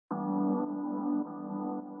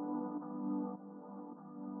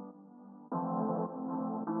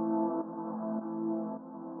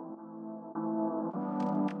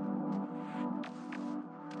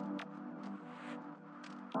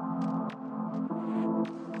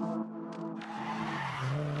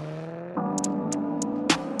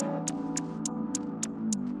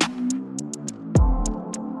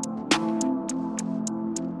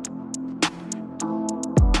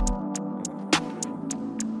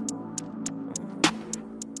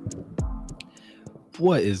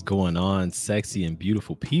What is going on, sexy and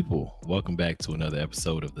beautiful people? Welcome back to another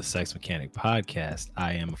episode of the Sex Mechanic Podcast.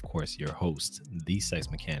 I am, of course, your host, the Sex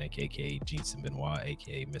Mechanic, aka Jeanson Benoit,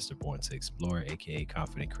 aka Mr. Born to Explore, aka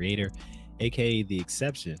Confident Creator, aka The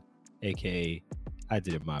Exception, aka I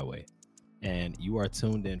Did It My Way. And you are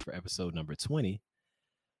tuned in for episode number 20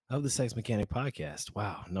 of the Sex Mechanic Podcast.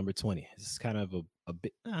 Wow, number 20. This is kind of a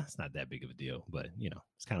bit, it's not that big of a deal, but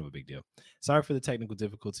it's kind of a big deal. Sorry for the technical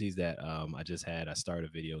difficulties that I just had. I started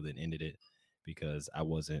a video, then ended it because I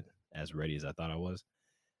wasn't as ready as I thought I was.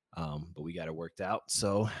 But we got it worked out.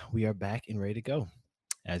 So we are back and ready to go.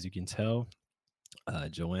 As you can tell,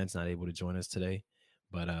 Joanne's not able to join us today,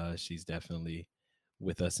 but she's definitely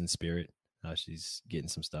with us in spirit. She's getting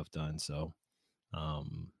some stuff done. So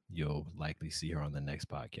you'll likely see her on the next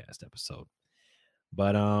podcast episode.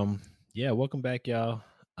 But yeah, welcome back, y'all.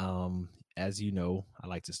 As you know, I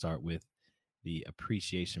like to start with the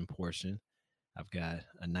appreciation portion. I've got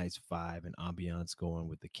a nice vibe and ambiance going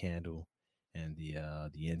with the candle and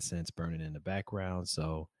the incense burning in the background.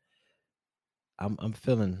 So I'm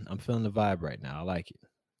feeling the vibe right now. I like it,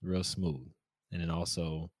 real smooth. And then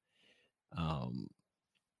um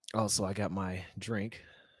also I got my drink.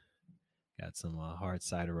 Got some hard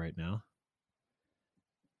cider right now.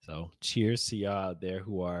 So cheers to y'all out there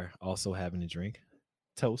who are also having a drink.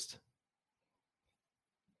 Toast.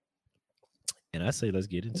 And I say let's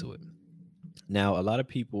get into it. Now, a lot of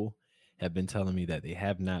people have been telling me that they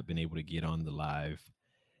have not been able to get on the live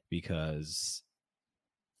because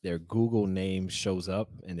their Google name shows up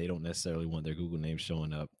and they don't necessarily want their Google name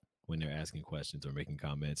showing up when they're asking questions or making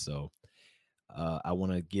comments. So I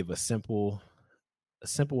want to give a simple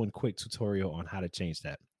and quick tutorial on how to change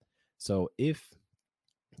that. So if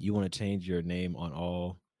you want to change your name on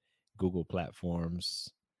all Google platforms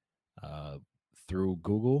through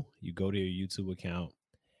Google, you go to your YouTube account.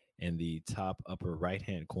 In the top upper right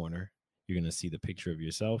hand corner, you're going to see the picture of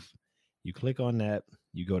yourself. You click on that,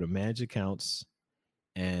 you go to manage accounts,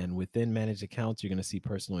 and within manage accounts, you're going to see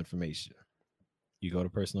personal information. You go to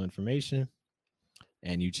personal information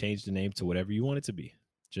and you change the name to whatever you want it to be.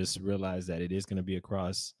 Just realize that it is going to be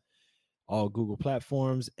across all Google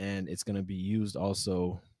platforms and it's going to be used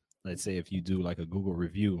also. Let's say if you do like a Google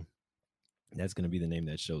review, that's going to be the name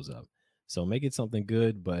that shows up. So make it something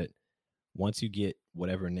good, but once you get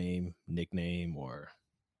whatever name, nickname, or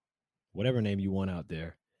whatever name you want out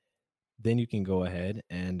there, then you can go ahead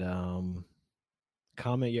and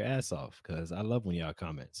comment your ass off because I love when y'all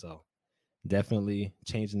comment. So definitely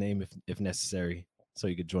change the name if necessary so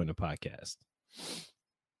you could join the podcast.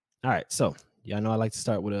 All right. So y'all know I like to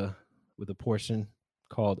start with a portion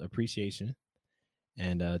called appreciation.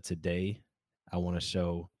 And today I want to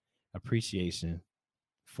show appreciation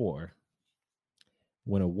for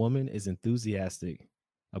when a woman is enthusiastic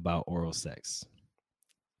about oral sex,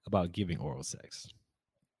 about giving oral sex.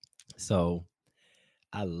 So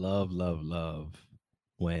I love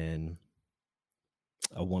when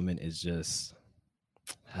a woman is just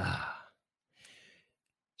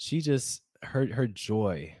she just her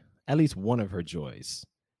joy, at least one of her joys,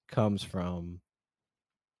 comes from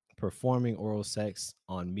performing oral sex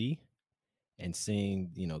on me and seeing,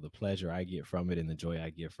 the pleasure I get from it and the joy I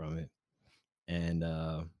get from it. And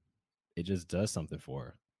it just does something for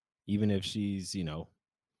her. Even if she's,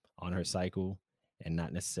 on her cycle and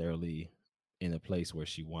not necessarily in a place where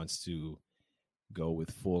she wants to go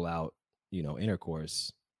with full out,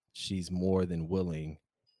 intercourse, she's more than willing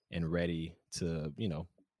and ready to,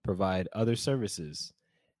 provide other services.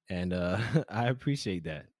 And I appreciate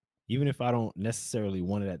that. Even if I don't necessarily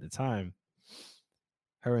want it at the time,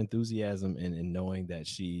 her enthusiasm and knowing that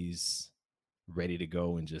she's ready to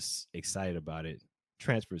go and just excited about it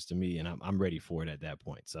transfers to me, and I'm ready for it at that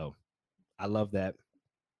point. So I love that.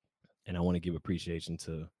 And I want to give appreciation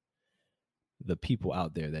to the people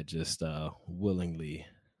out there that just willingly,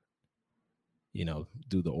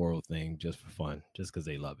 do the oral thing just for fun, just because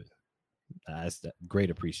they love it. That's that great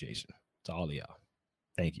appreciation to all of y'all.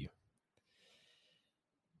 Thank you.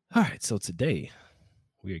 All right. So today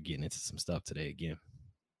we are getting into some stuff today again.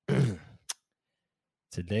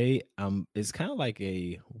 Today, it's kind of like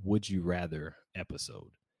a would you rather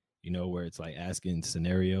episode, where it's like asking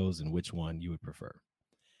scenarios and which one you would prefer.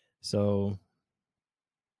 So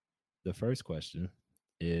the first question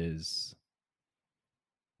is,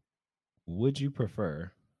 would you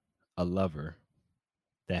prefer a lover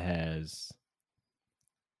that has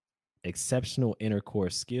exceptional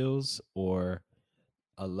intercourse skills or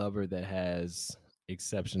a lover that has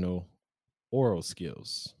exceptional oral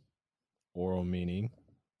skills? Oral meaning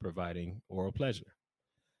providing oral pleasure.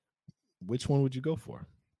 Which one would you go for?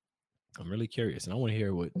 I'm really curious, and I want to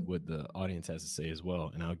hear what the audience has to say as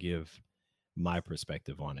well, and I'll give my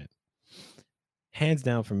perspective on it. Hands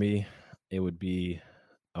down for me, it would be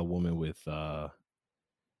a woman with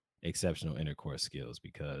exceptional intercourse skills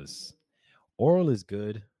because oral is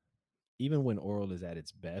good, even when oral is at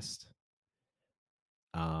its best.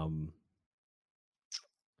 Um,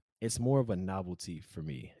 it's more of a novelty for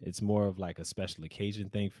me. It's more of like a special occasion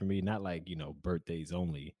thing for me, not like, birthdays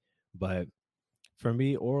only. But for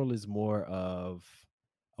me, oral is more of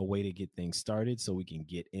a way to get things started so we can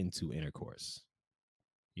get into intercourse.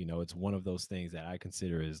 It's one of those things that I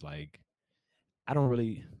consider is like I don't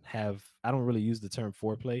really use the term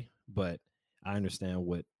foreplay, but I understand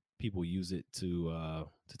what people use it to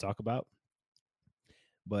talk about.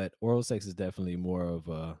 But oral sex is definitely more of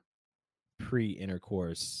a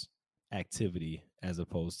pre-intercourse activity as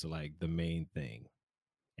opposed to like the main thing.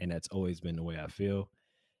 And that's always been the way I feel.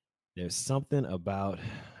 There's something about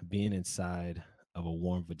being inside of a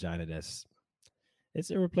warm vagina that's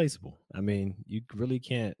it's irreplaceable. I mean, you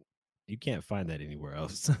can't find that anywhere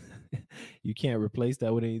else. You can't replace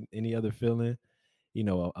that with any other feeling.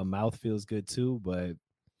 A mouth feels good too, but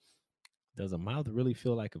does a mouth really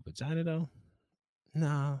feel like a vagina though?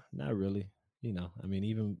 Nah, not really. I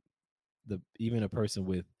mean, even a person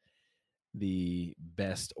with the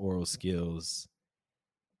best oral skills,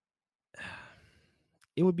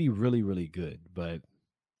 it would be really, really good, but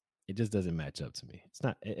it just doesn't match up to me.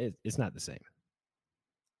 It's not the same.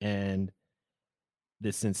 And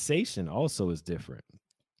the sensation also is different.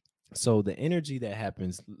 So the energy that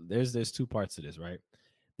happens, there's two parts to this, right?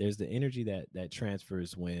 There's the energy that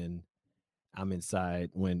transfers when I'm inside,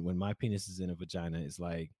 when my penis is in a vagina. It's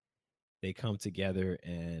like they come together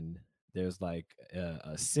and there's like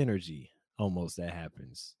a synergy almost that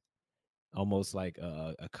happens, almost like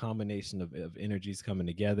a combination of energies coming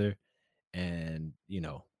together, and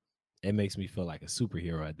it makes me feel like a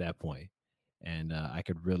superhero at that point. And I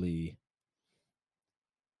could really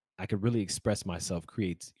express myself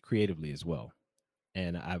creatively as well.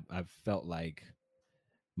 And I've felt like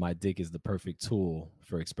my dick is the perfect tool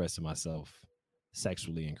for expressing myself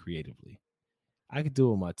sexually and creatively. I could do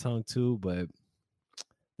it with my tongue too, but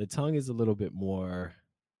the tongue is a little bit more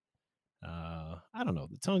I don't know.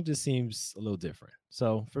 The tongue just seems a little different.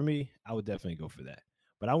 So for me, I would definitely go for that.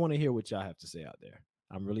 But I want to hear what y'all have to say out there.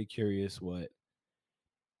 I'm really curious what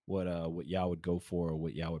y'all would go for or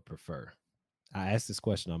what y'all would prefer. I asked this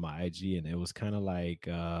question on my IG and it was kind of like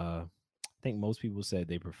I think most people said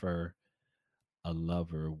they prefer a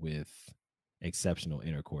lover with exceptional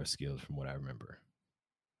intercourse skills from what I remember.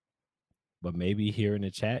 But maybe here in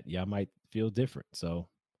the chat, y'all might feel different. So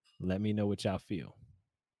let me know what y'all feel.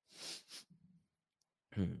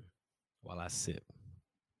 While I sip.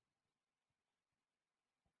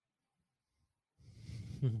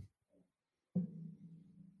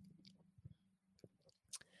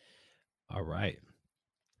 All right.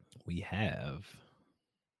 We have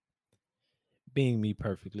Being Me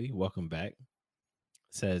Perfectly. Welcome back.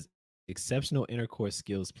 Says exceptional intercourse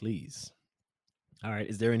skills, please. All right.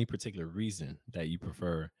 Is there any particular reason that you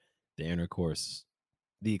prefer the intercourse,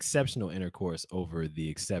 the exceptional intercourse over the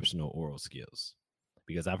exceptional oral skills?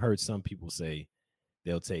 Because I've heard some people say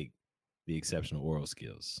they'll take the exceptional oral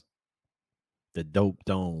skills, the dope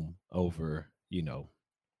dome over,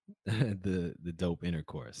 the dope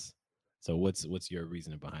intercourse. So what's your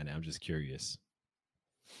reasoning behind it? I'm just curious.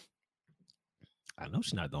 I know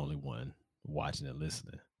she's not the only one watching and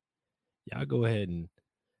listening. Y'all go ahead and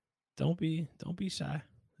don't be shy.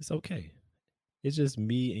 It's okay. It's just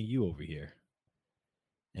me and you over here.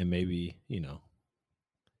 And maybe,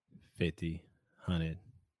 50, 100,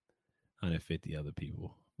 other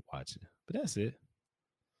people watching. But that's it.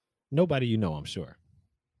 Nobody I'm sure.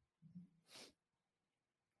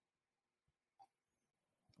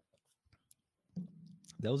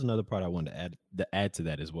 That was another part I wanted to add to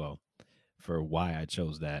that as well for why I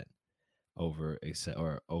chose that over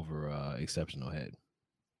exceptional head.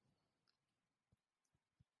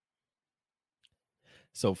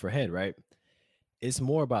 So for head, right? It's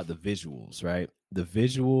more about the visuals, right? The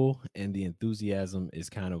visual and the enthusiasm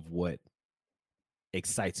is kind of what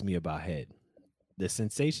excites me about head. The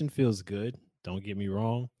sensation feels good, don't get me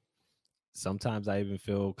wrong. Sometimes I even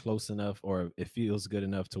feel close enough or it feels good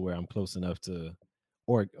enough to where I'm close enough to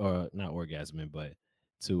or not orgasming, but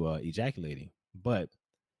to ejaculating. But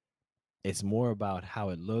it's more about how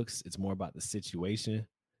it looks, it's more about the situation.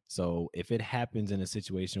 So if it happens in a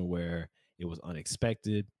situation where it was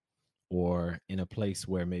unexpected or in a place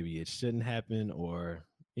where maybe it shouldn't happen or,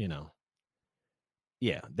 you know,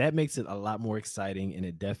 yeah, that makes it a lot more exciting and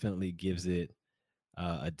it definitely gives it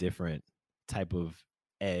a different type of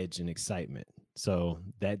edge and excitement. So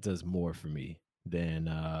that does more for me than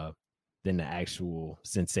the actual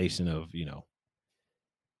sensation of,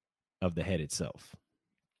 of the head itself.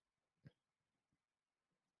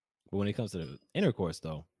 But when it comes to the intercourse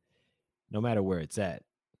though, no matter where it's at,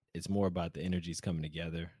 it's more about the energies coming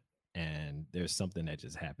together, and there's something that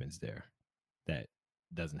just happens there that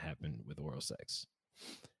doesn't happen with oral sex.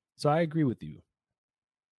 So I agree with you.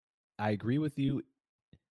 I agree with you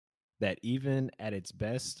that even at its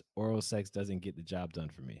best, oral sex doesn't get the job done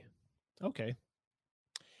for me. Okay.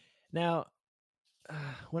 Now,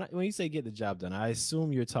 when you say get the job done, I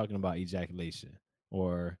assume you're talking about ejaculation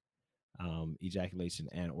or ejaculation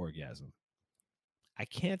and orgasm. I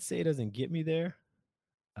can't say it doesn't get me there.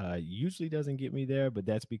 Usually doesn't get me there, but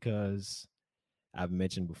that's because I've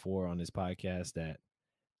mentioned before on this podcast that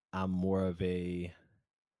I'm more of a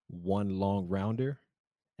one long rounder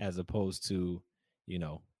as opposed to,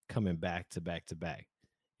 coming back to back to back.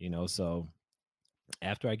 So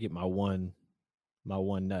after I get my one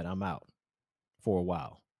nut, I'm out for a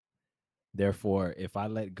while. Therefore, if I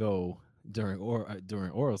let go during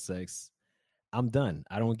oral sex, I'm done.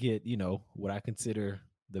 I don't get, what I consider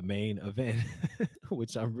the main event,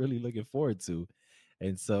 which I'm really looking forward to.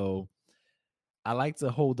 And so I like to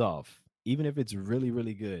hold off, even if it's really,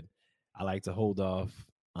 really good. I like to hold off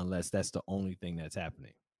unless that's the only thing that's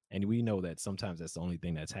happening. And we know that sometimes that's the only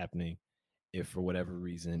thing that's happening. If for whatever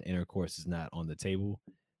reason intercourse is not on the table,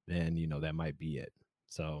 then that might be it.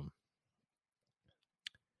 So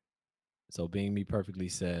being me perfectly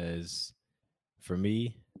says, for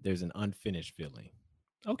me, there's an unfinished feeling.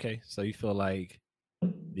 Okay, so you feel like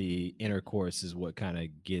the intercourse is what kind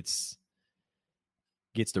of gets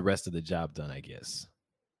the rest of the job done, I guess,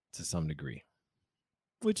 to some degree.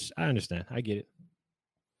 Which I understand. I get it.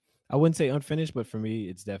 I wouldn't say unfinished, but for me,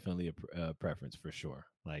 it's definitely a preference for sure.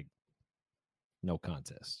 Like no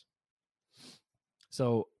contest.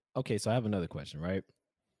 So okay, so I have another question, right?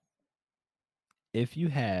 If you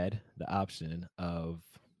had the option of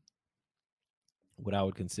what I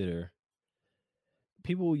would consider,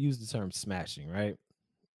 people use the term smashing, right?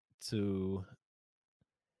 To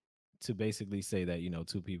to basically say that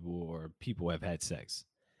two people or people have had sex.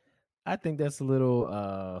 I think that's a little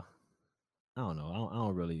I don't know. I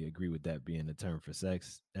don't really agree with that being the term for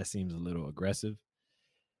sex. That seems a little aggressive.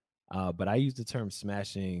 But I use the term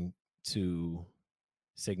smashing to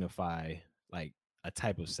signify like a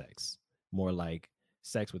type of sex, more like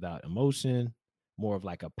sex without emotion, more of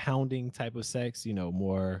like a pounding type of sex,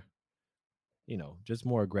 more, just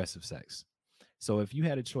more aggressive sex. So if you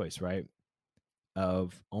had a choice, right,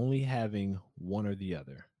 of only having one or the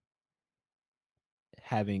other,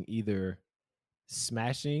 having either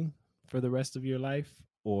smashing for the rest of your life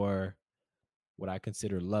or what I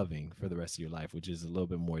consider loving for the rest of your life, which is a little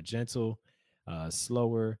bit more gentle,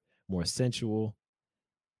 slower, more sensual,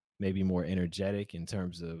 maybe more energetic in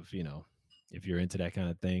terms of, if you're into that kind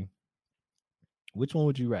of thing. Which one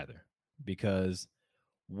would you rather? Because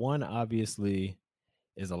one obviously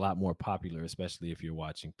is a lot more popular, especially if you're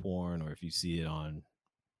watching porn or if you see it on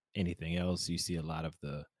anything else. You see a lot of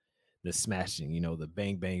the smashing, the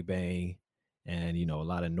bang bang bang, and a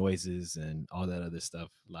lot of noises and all that other stuff.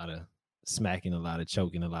 A lot of smacking, a lot of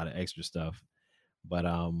choking, a lot of extra stuff. But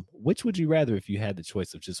which would you rather if you had the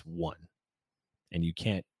choice of just one and you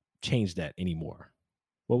can't change that anymore?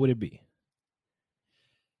 What would it be?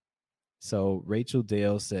 So Rachel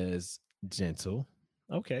Dale says gentle.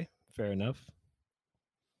 Okay, fair enough.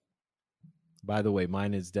 By the way,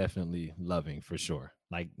 mine is definitely loving for sure.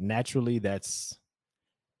 Like naturally, that's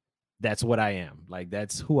what I am. Like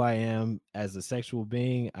that's who I am as a sexual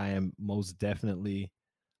being. I am most definitely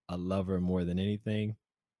a lover more than anything.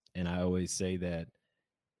 And I always say that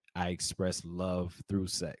I express love through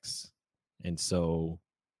sex. And so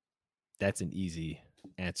that's an easy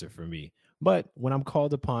answer for me. But when I'm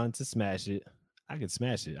called upon to smash it, I can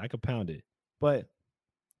smash it. I can pound it. But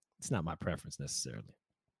it's not my preference necessarily.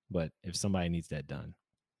 But if somebody needs that done,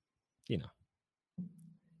 you know,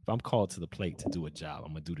 if I'm called to the plate to do a job,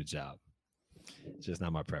 I'm gonna do the job. It's just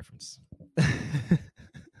not my preference.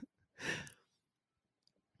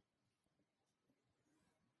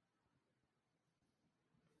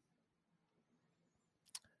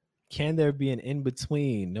 Can there be an in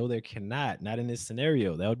between? No, there cannot. Not in this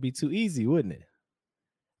scenario. That would be too easy, wouldn't it?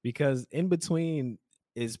 Because in between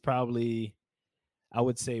is probably, I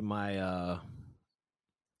would say, my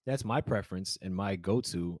that's my preference, and my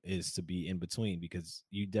go-to is to be in between because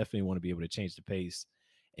you definitely want to be able to change the pace,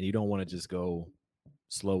 and you don't want to just go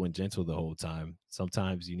slow and gentle the whole time.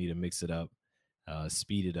 Sometimes you need to mix it up,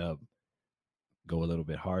 speed it up, go a little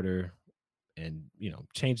bit harder, and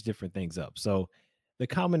change different things up. So the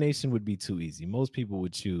combination would be too easy. Most people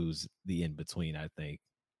would choose the in between, I think,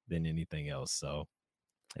 than anything else. So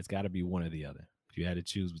it's got to be one or the other. If you had to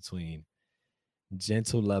choose between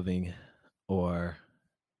gentle loving or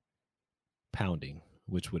pounding,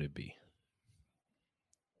 which would it be?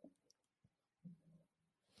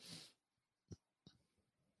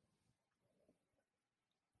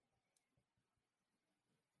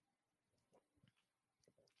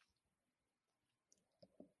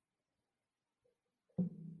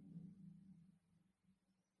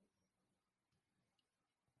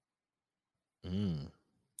 Mm,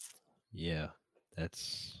 yeah,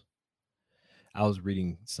 that's. I was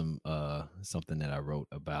reading something that I wrote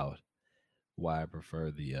about why I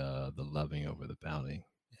prefer the loving over the pounding,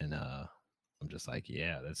 and I'm just like,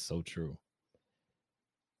 yeah, that's so true.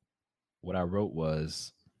 What I wrote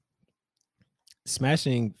was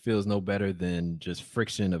smashing feels no better than just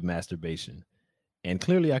friction of masturbation, and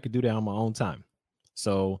clearly I could do that on my own time.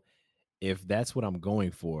 So if that's what I'm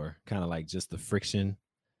going for, kind of like just the frictional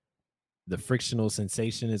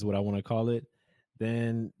sensation is what I want to call it,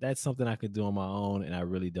 then that's something I could do on my own, and I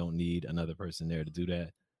really don't need another person there to do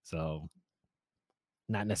that. So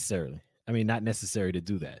not necessarily. I mean, not necessary to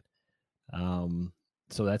do that. Um,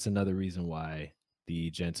 so that's another reason why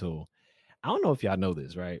the gentle. I don't know if y'all know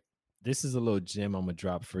this, right? This is a little gem I'm gonna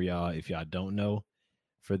drop for y'all if y'all don't know.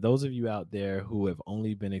 For those of you out there who have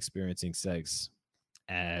only been experiencing sex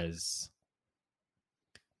as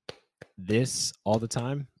this all the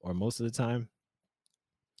time or most of the time,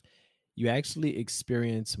 you actually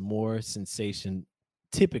experience more sensation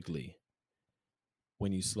typically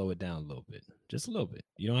when you slow it down a little bit, just a little bit.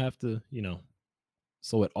 You don't have to,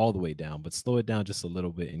 slow it all the way down, but slow it down just a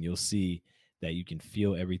little bit, and you'll see that you can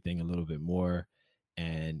feel everything a little bit more,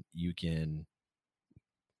 and you can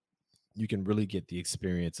really get the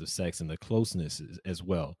experience of sex and the closeness as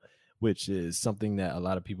well, which is something that a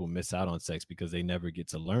lot of people miss out on sex because they never get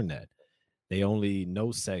to learn that. They only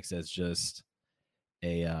know sex as just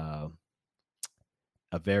a uh,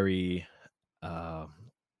 a very uh,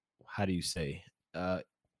 how do you say? Uh,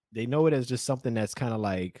 they know it as just something that's kind of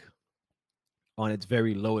like on its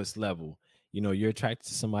very lowest level. You're attracted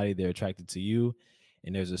to somebody, they're attracted to you,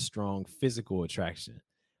 and there's a strong physical attraction.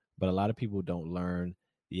 But a lot of people don't learn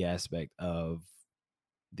the aspect of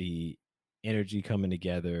the energy coming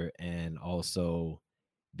together and also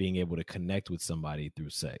being able to connect with somebody through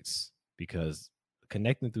sex, because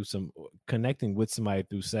connecting with somebody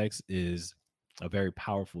through sex is a very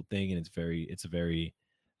powerful thing, and it's a very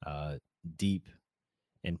uh deep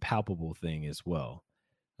and palpable thing as well.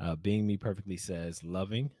 Being me perfectly says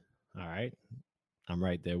loving. All right, I'm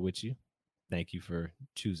right there with you. Thank you for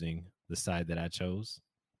choosing the side that I chose.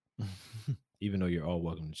 Even though you're all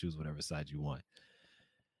welcome to choose whatever side you want.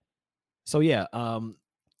 So yeah,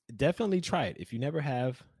 definitely try it. If you never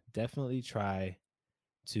have, definitely try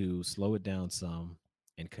to slow it down some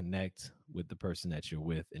and connect with the person that you're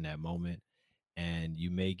with in that moment. And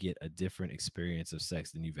you may get a different experience of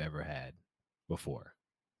sex than you've ever had before.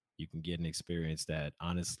 You can get an experience that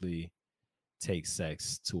honestly takes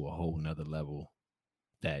sex to a whole nother level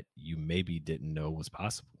that you maybe didn't know was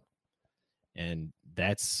possible. And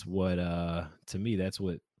that's what to me, that's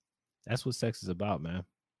what sex is about, man.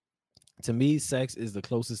 To me, sex is the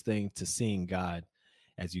closest thing to seeing God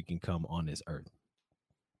as you can come on this earth.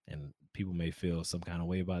 And people may feel some kind of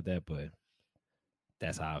way about that, but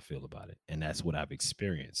that's how I feel about it. And that's what I've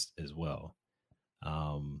experienced as well.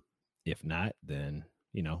 Um, if not, then,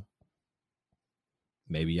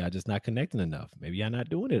 maybe y'all just not connecting enough. Maybe y'all not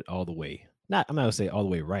doing it all the way. I'm not gonna say all the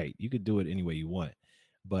way right. You could do it any way you want.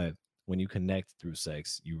 But when you connect through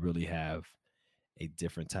sex, you really have a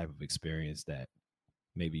different type of experience that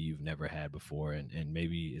maybe you've never had before, and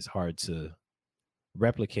maybe it's hard to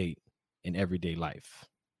replicate in everyday life.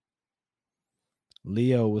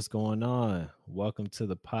 Leo, what's going on? Welcome to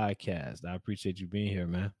the podcast. I appreciate you being here,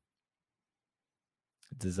 man.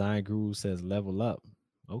 Design Guru says level up.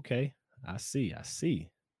 Okay, I see. I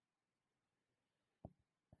see.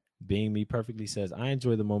 Being me perfectly says I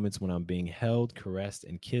enjoy the moments when I'm being held, caressed,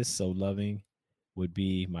 and kissed. So loving would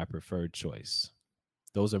be my preferred choice.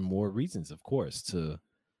 Those are more reasons, of course, to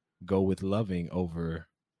go with loving over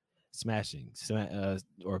smashing,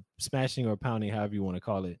 or smashing or pounding, however you want to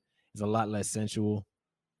call it. Is a lot less sensual,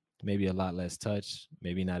 maybe a lot less touch,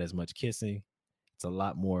 maybe not as much kissing. It's a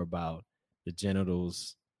lot more about the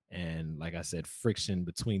genitals and, like I said, friction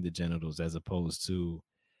between the genitals as opposed to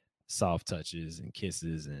soft touches and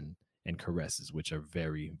kisses and caresses, which are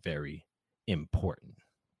very, very important.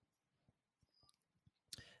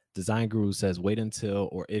 Design Guru says, wait until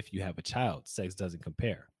or if you have a child, sex doesn't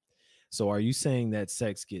compare. So are you saying that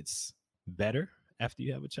sex gets better after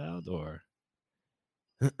you have a child, or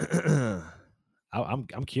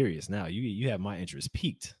I'm curious now. You have my interest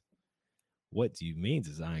peaked. What do you mean,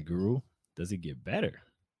 design guru? Does it get better?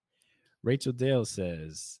 Rachel Dale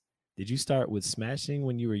says, "Did you start with smashing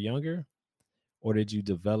when you were younger, or did you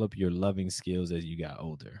develop your loving skills as you got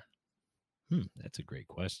older?" That's a great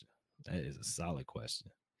question. That is a solid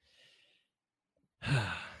question.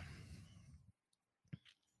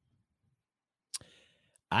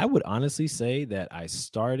 I would honestly say that I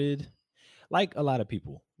started like a lot of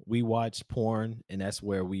people. We watch porn, and that's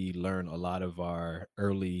where we learn a lot of our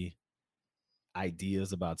early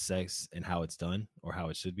ideas about sex and how it's done or how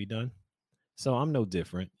it should be done. So I'm no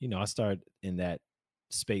different. I started in that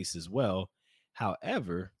space as well.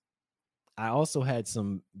 However, I also had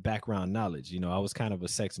some background knowledge. I was kind of a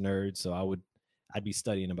sex nerd, so I'd be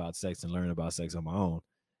studying about sex and learning about sex on my own.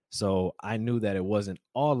 So I knew that it wasn't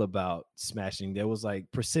all about smashing. There was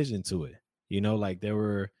like precision to it. Like there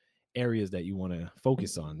were areas that you want to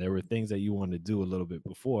focus on. There were things that you want to do a little bit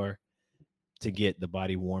before to get the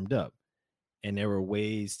body warmed up. And there were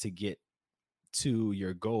ways to get to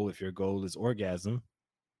your goal if your goal is orgasm,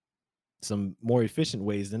 some more efficient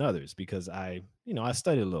ways than others because I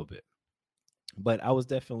studied a little bit. But I was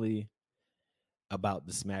definitely about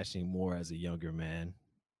the smashing more as a younger man.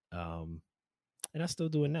 Um, and I still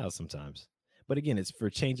do it now sometimes. But again, it's for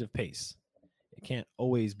change of pace. It can't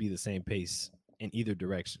always be the same pace in either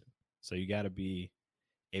direction. So you got to be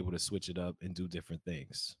able to switch it up and do different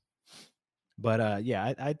things. But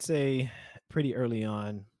yeah, I'd say pretty early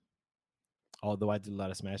on, although I did a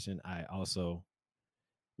lot of smashing, I also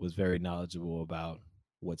was very knowledgeable about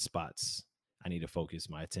what spots I need to focus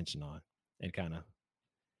my attention on and kind of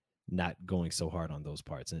not going so hard on those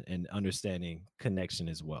parts and understanding connection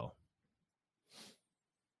as well.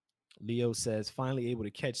 Leo says, finally able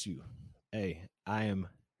to catch you. Hey, I am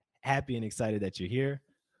happy and excited that you're here.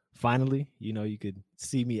 Finally, you could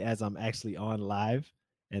see me as I'm actually on live.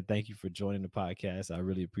 And thank you for joining the podcast. I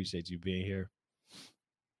really appreciate you being here.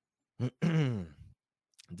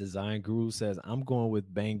 Design Guru says, I'm going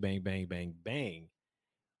with bang, bang, bang, bang, bang.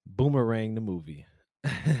 Boomerang the movie.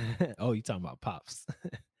 Oh, you talking about Pops.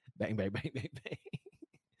 Bang, bang, bang, bang,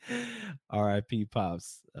 bang. R.I.P.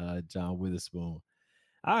 Pops, John Witherspoon.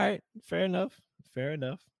 All right, fair enough. Fair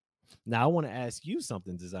enough. Now I want to ask you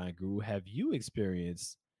something, Design Guru.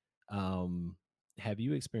 Um have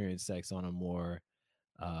you experienced sex on a more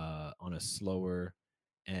on a slower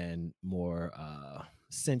and more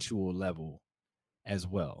sensual level as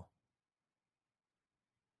well?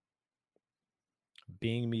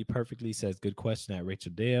 Being Me Perfectly says, good question at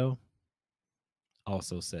Rachel Dale.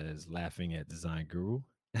 Also says, laughing at Design Guru.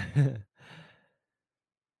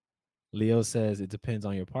 Leo says, it depends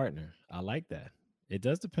on your partner. I like that. It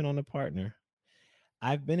does depend on the partner.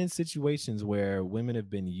 I've been in situations where women have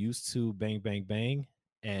been used to bang, bang, bang,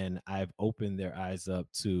 and I've opened their eyes up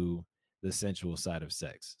to the sensual side of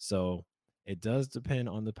sex. So it does depend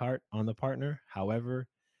on the partner. However,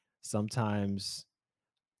 sometimes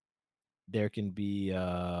there can be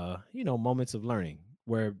moments of learning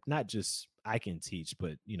where not just I can teach,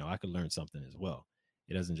 but I could learn something as well.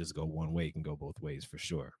 It doesn't just go one way; it can go both ways for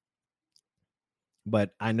sure.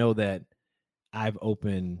 But I know that I've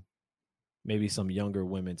opened maybe some younger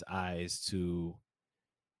women's eyes to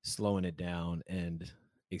slowing it down and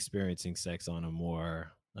experiencing sex on a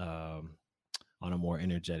more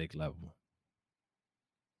energetic level.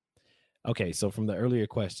 Okay, so from the earlier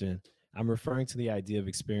question, I'm referring to the idea of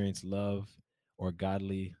experience love or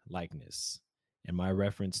godly likeness. And my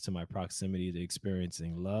reference to my proximity to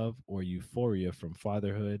experiencing love or euphoria from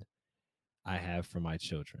fatherhood I have for my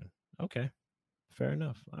children. Okay, fair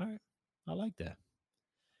enough. All right. I like that.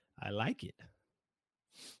 I like it.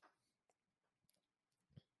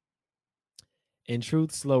 In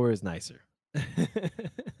truth, slower is nicer.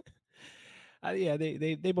 Yeah,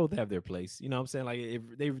 they both have their place. You know what I'm saying? Like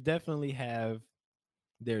they definitely have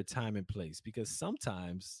their time and place because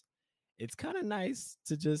sometimes it's kind of nice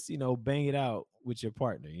to just bang it out with your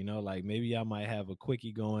partner. Like maybe I might have a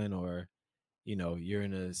quickie going, or you're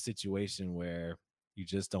in a situation where you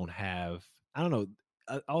just don't have. I don't know.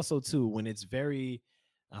 Also, too,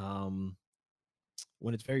 um,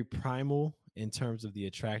 when it's very primal in terms of the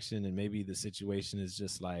attraction, and maybe the situation is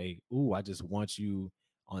just like, ooh, I just want you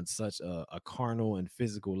on such a carnal and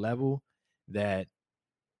physical level that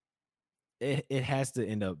it has to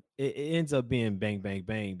it ends up being bang bang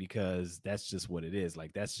bang because that's just what it is.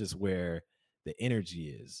 Like that's just where the energy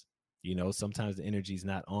is. Sometimes the energy is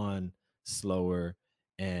not on slower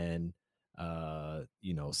and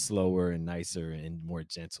slower and nicer and more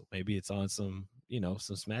gentle. Maybe it's on some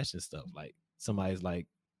some smashing stuff. Like somebody's like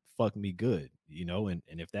fuck me good, and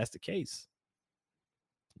if that's the case,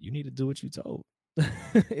 you need to do what you told.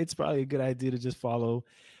 It's probably a good idea to just follow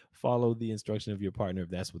the instruction of your partner if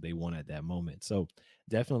that's what they want at that moment. So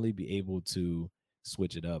definitely be able to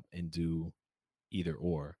switch it up and do either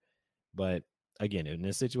or. But again, in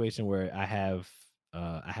a situation where I have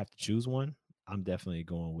to choose one, I'm definitely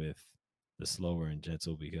going with the slower and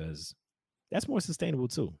gentle because that's more sustainable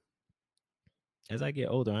too. As I get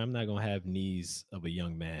older, I'm not gonna have knees of a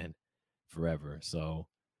young man forever. So,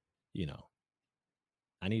 you know,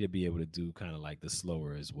 I need to be able to do kind of like the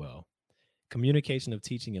slower as well. Communication of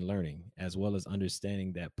teaching and learning, as well as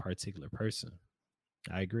understanding that particular person.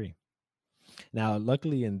 I agree. Now,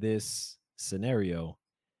 luckily in this scenario,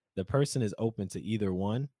 the person is open to either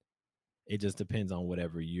one. It just depends on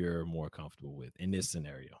whatever you're more comfortable with in this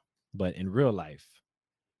scenario. But in real life,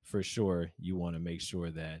 for sure, you want to make sure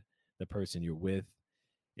that the person you're with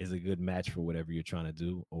is a good match for whatever you're trying to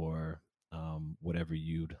do or whatever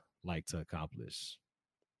you'd like to accomplish.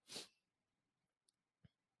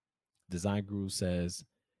 Design Guru says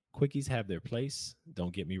quickies have their place.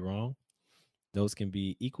 Don't get me wrong. Those can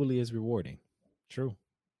be equally as rewarding. True.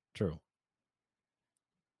 True.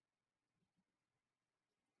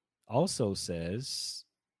 Also says,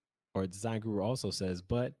 or Design Guru also says,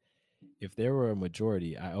 but if there were a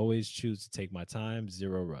majority, I always choose to take my time,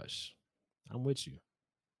 zero rush. I'm with you.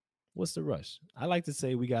 What's the rush? I like to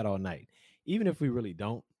say we got all night, even if we really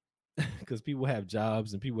don't, because people have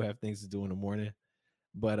jobs and people have things to do in the morning.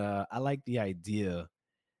 But I like the idea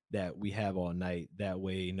that we have all night. That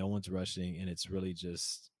way, no one's rushing, and it's really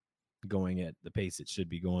just going at the pace it should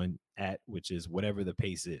be going at, which is whatever the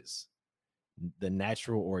pace is, the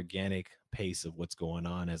natural, organic pace of what's going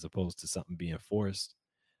on, as opposed to something being forced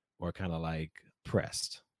or kind of like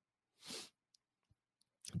pressed.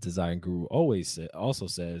 Design Guru also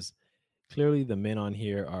says clearly the men on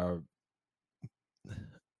here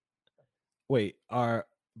are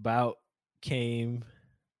about came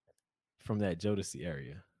from that Jodeci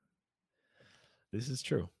area. This is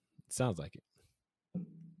true. It sounds like it.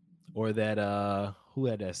 Or that who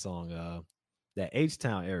had that song? That H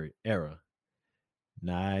Town era.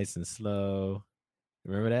 Nice and slow.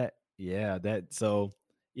 Remember that? Yeah, that so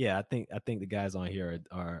yeah, I think the guys on here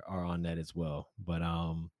are on that as well. But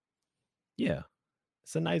yeah,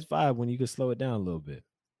 it's a nice vibe when you can slow it down a little bit.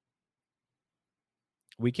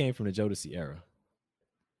 We came from the Jodeci era.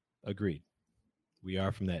 Agreed. We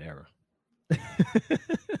are from that era.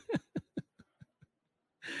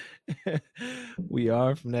 We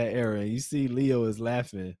are from that era. And you see Leo is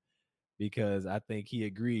laughing because I think he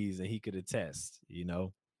agrees and he could attest.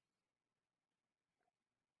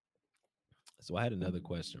 So I had another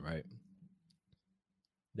question, right?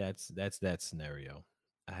 That's that scenario.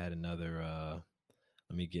 I had another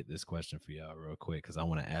let me get this question for y'all real quick because I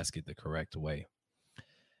want to ask it the correct way.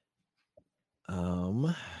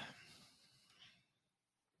 Um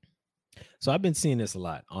so I've been seeing this a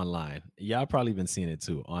lot online. Y'all probably been seeing it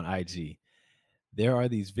too on IG. There are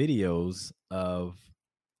these videos of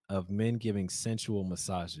men giving sensual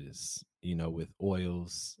massages, with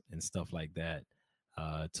oils and stuff like that,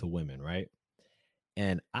 to women, right?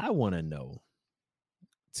 And I want to know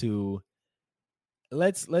to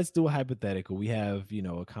let's do a hypothetical. We have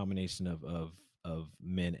a combination of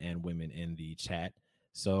men and women in the chat.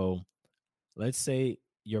 So let's say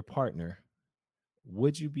your partner.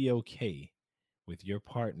 Would you be okay with your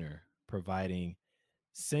partner providing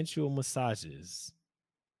sensual massages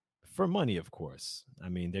for money? Of course. I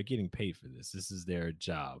mean, they're getting paid for this. This is their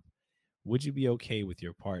job. Would you be okay with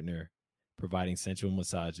your partner providing sensual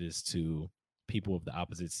massages to people of the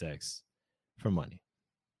opposite sex for money?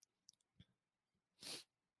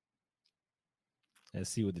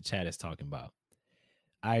 Let's see what the chat is talking about.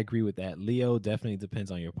 I agree with that. Leo, definitely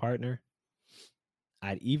depends on your partner.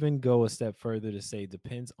 I'd even go a step further to say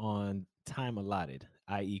depends on time allotted,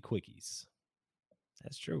 i.e., quickies.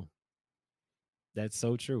 That's true. That's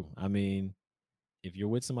so true. I mean, if you're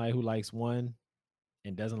with somebody who likes one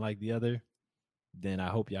and doesn't like the other, then I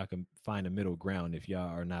hope y'all can find a middle ground if y'all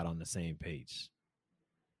are not on the same page.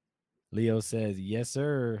 Leo says, yes,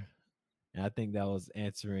 sir. And I think that was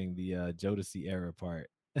answering the Jodeci era part.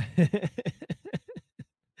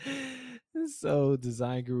 So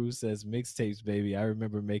Design Guru says mixtapes, baby. I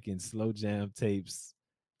remember making slow jam tapes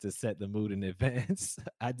to set the mood in advance.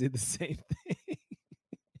 I did the same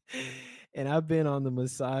thing. And I've been on the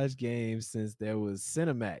massage game since there was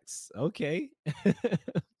Cinemax. Okay.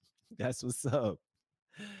 That's what's up.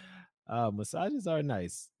 Massages are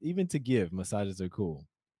nice. Even to give, massages are cool.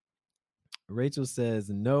 Rachel says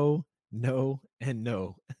no, no, and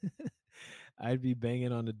no. I'd be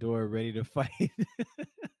banging on the door ready to fight.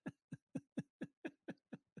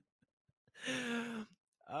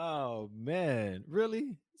 Oh man,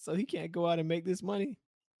 really? So he can't go out and make this money?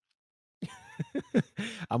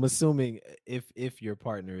 I'm assuming if your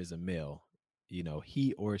partner is a male,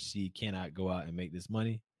 he or she cannot go out and make this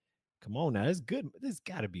money. Come on now, it's good. There's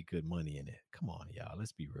got to be good money in it. Come on, y'all.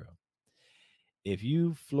 Let's be real. If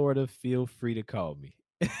you Florida, feel free to call me.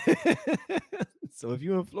 So if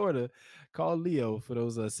you're in Florida, call Leo for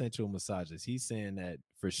those essential massages. He's saying that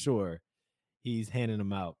for sure. He's handing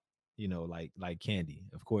them out, like candy.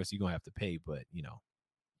 Of course, you're gonna have to pay, but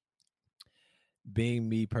being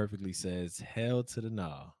me perfectly says hell to the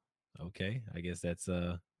nah. Okay, I guess that's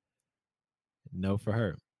no for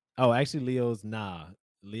her. Oh, actually, Leo's nah.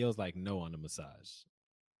 Leo's like no on the massage.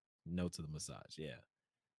 No to the massage. Yeah,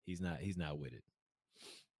 he's not with it.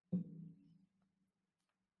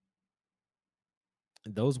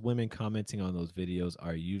 Those women commenting on those videos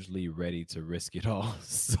are usually ready to risk it all.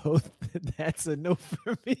 So that's a no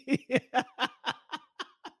for me.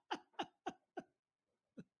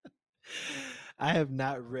 I have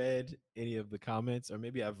not read any of the comments, or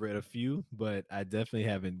maybe I've read a few, but I definitely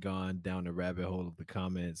haven't gone down the rabbit hole of the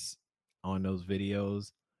comments on those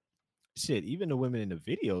videos. Shit, even the women in the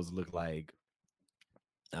videos look like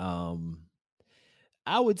um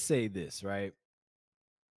I would say this, right?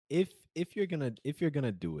 If you're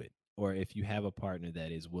gonna do it, or if you have a partner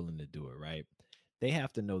that is willing to do it, right? They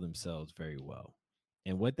have to know themselves very well.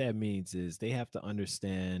 And what that means is they have to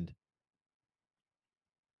understand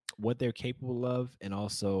what they're capable of and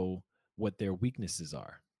also what their weaknesses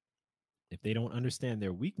are. If they don't understand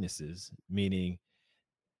their weaknesses, meaning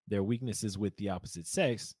their weaknesses with the opposite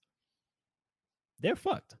sex, they're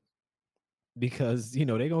fucked because they're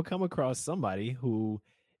gonna come across somebody who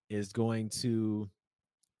is going to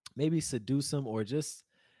maybe seduce them or just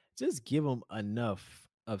give them enough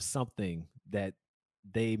of something that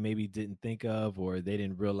they maybe didn't think of or they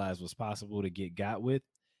didn't realize was possible to get got with.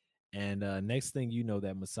 And next thing you know,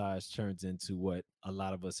 that massage turns into what a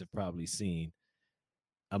lot of us have probably seen,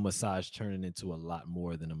 a massage turning into a lot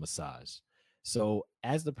more than a massage. So,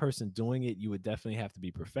 as the person doing it, you would definitely have to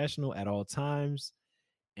be professional at all times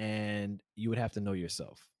and you would have to know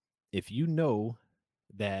yourself. If you know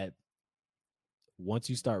that once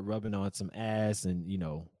you start rubbing on some ass and,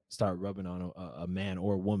 start rubbing on a man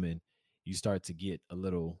or a woman, you start to get a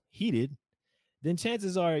little heated, then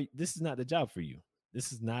chances are this is not the job for you.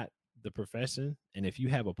 This is not the profession. And if you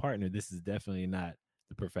have a partner, this is definitely not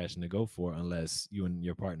the profession to go for unless you and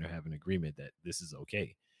your partner have an agreement that this is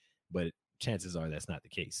okay. But chances are that's not the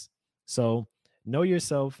case. So know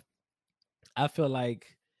yourself. I feel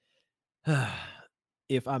like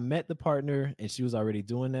if I met the partner and she was already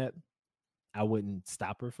doing that, I wouldn't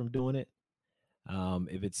stop her from doing it.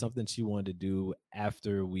 If it's something she wanted to do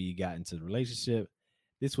after we got into the relationship,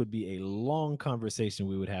 this would be a long conversation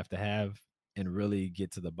we would have to have and really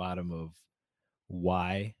get to the bottom of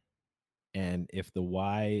why. And if the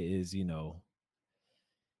why is,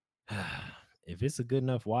 if it's a good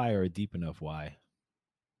enough why or a deep enough why,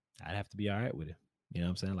 I'd have to be all right with it. You know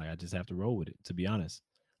what I'm saying? Like, I just have to roll with it, to be honest.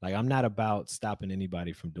 Like, I'm not about stopping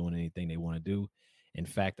anybody from doing anything they want to do. In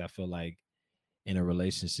fact, I feel like in a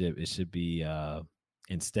relationship, it should be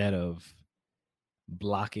instead of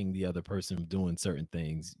blocking the other person from doing certain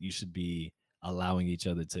things, you should be allowing each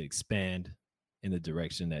other to expand in the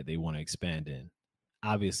direction that they want to expand in.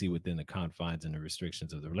 Obviously, within the confines and the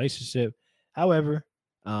restrictions of the relationship. However,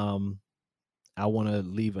 um, I want to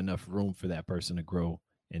leave enough room for that person to grow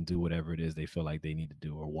and do whatever it is they feel like they need to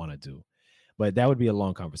do or want to do. But that would be a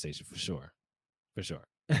long conversation for sure. For sure.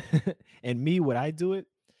 And me, would I do it?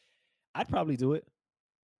 I'd probably do it.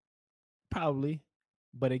 Probably.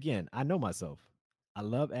 But again, I know myself. I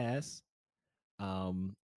love ass.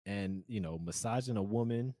 Um, and massaging a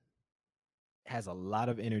woman has a lot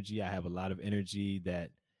of energy. I have a lot of energy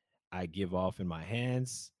that I give off in my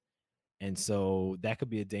hands. And so that could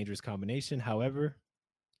be a dangerous combination. However,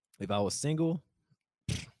 if I was single,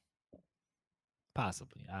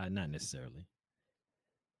 possibly, not necessarily.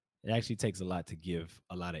 It actually takes a lot to give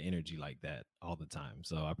a lot of energy like that all the time.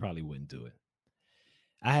 So I probably wouldn't do it.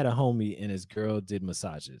 I had a homie and his girl did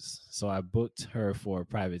massages. So I booked her for a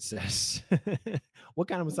private session. What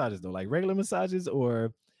kind of massages though? Like regular massages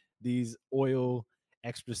or these oil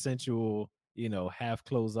extra sensual, half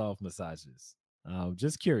closed off massages?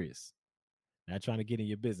 Just curious. Not trying to get in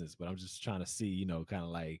your business, but I'm just trying to see, kind of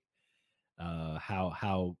like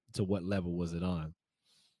how to what level was it on?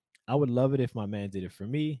 I would love it if my man did it for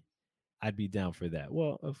me. I'd be down for that.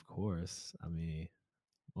 Well, of course. I mean,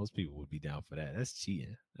 most people would be down for that. That's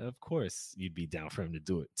cheating. Of course, you'd be down for him to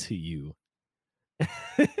do it to you.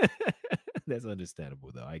 That's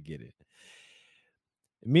understandable, though. I get it.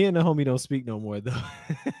 Me and the homie don't speak no more though.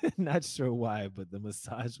 Not sure why, but the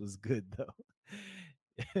massage was good though.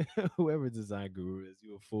 Whoever design guru is,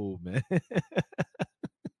 you a fool, man.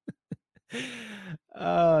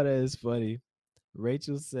 Oh, that is funny.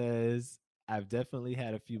 Rachel says, I've definitely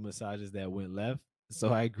had a few massages that went left. So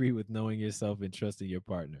I agree with knowing yourself and trusting your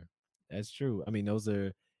partner. That's true. I mean, those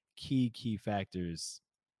are key factors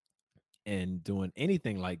in doing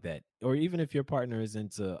anything like that. Or even if your partner is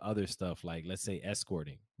into other stuff, like let's say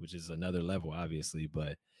escorting, which is another level, obviously,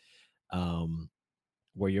 but um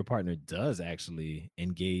where your partner does actually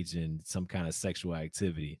engage in some kind of sexual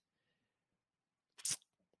activity,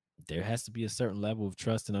 there has to be a certain level of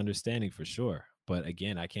trust and understanding for sure. But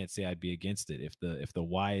again, I can't say I'd be against it. If the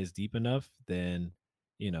why is deep enough, then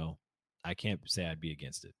you know, I can't say I'd be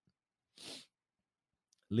against it.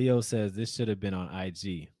 Leo says this should have been on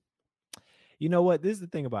IG. You know what? This is the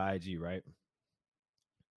thing about IG, right?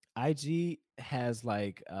 IG has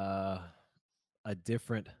like a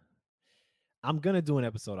different I'm gonna do an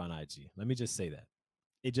episode on IG. Let me just say that.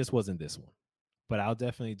 It just wasn't this one. But I'll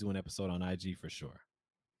definitely do an episode on IG for sure.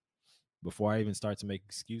 Before I even start to make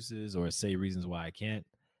excuses or say reasons why I can't,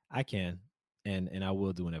 I can, and I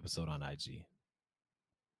will do an episode on IG.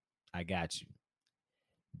 I got you.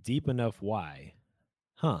 Deep enough why?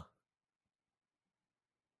 Huh.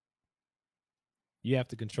 You have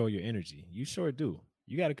to control your energy. You sure do.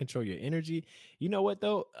 You got to control your energy. You know what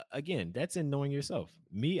though? Again, that's in knowing yourself.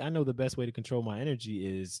 Me, I know the best way to control my energy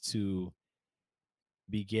is to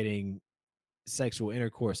be getting sexual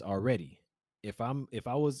intercourse already. If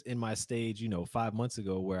I was in my stage, 5 months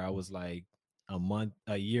ago where I was like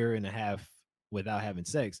a year and a half without having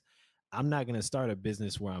sex, I'm not gonna start a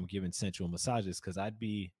business where I'm giving sensual massages because I'd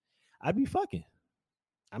be fucking.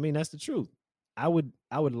 I mean, that's the truth. I would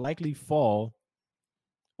likely fall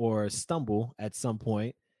or stumble at some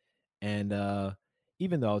point, and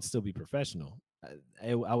even though I would still be professional,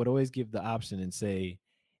 I would always give the option and say,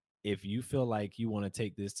 if you feel like you want to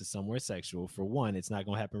take this to somewhere sexual, for one, it's not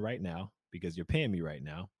going to happen right now because you're paying me right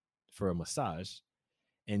now for a massage.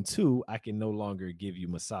 And two, I can no longer give you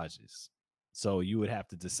massages. So you would have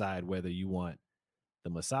to decide whether you want the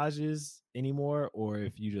massages anymore or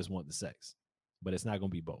if you just want the sex. But it's not going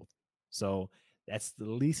to be both. So that's the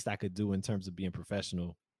least I could do in terms of being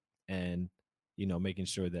professional and, making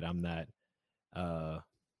sure that I'm not uh,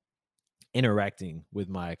 interacting with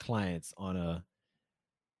my clients on a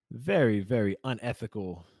very, very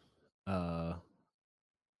unethical uh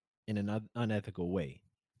in an unethical way.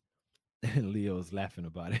 And Leo's laughing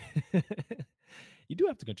about it. You do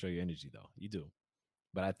have to control your energy though. You do.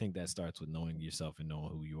 But I think that starts with knowing yourself and knowing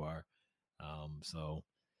who you are. So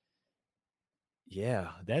yeah,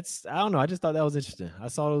 that's I don't know. I just thought that was interesting. I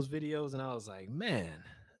saw those videos and I was like, man,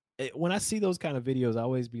 when I see those kind of videos, I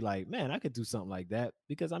always be like, man, I could do something like that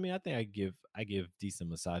because I mean, I think I give decent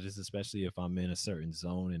massages, especially if I'm in a certain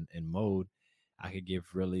zone and mode. I could give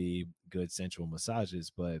really good sensual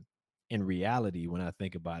massages, but in reality, when I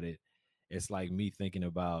think about it, it's like me thinking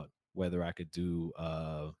about whether I could do.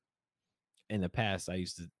 In the past, I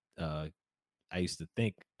used to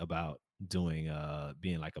think about doing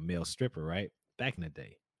being like a male stripper, right? Back in the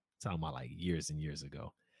day, talking about like years and years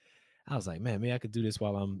ago. I was like, man, maybe I could do this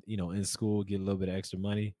while I'm, in school, get a little bit of extra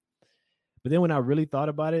money. But then when I really thought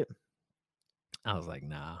about it, I was like,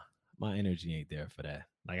 nah, my energy ain't there for that.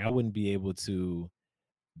 Like I wouldn't be able to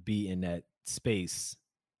be in that space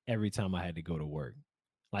every time I had to go to work.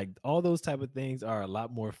 Like all those type of things are a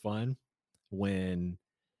lot more fun when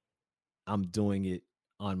I'm doing it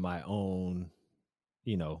on my own,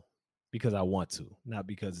 you know, because I want to, not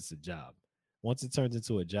because it's a job. Once it turns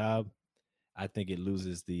into a job, I think it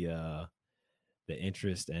loses the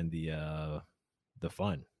interest and the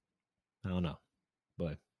fun. I don't know,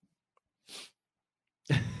 but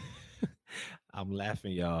I'm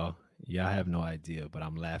laughing, y'all. Y'all have no idea, but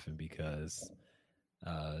I'm laughing because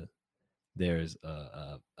uh, there's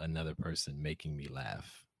another person making me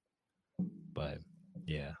laugh. But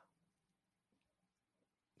yeah,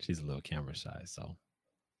 she's a little camera shy. So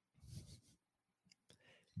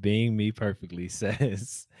being me perfectly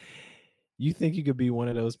says, you think you could be one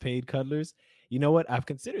of those paid cuddlers? You know what? I've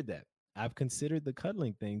considered that. I've considered the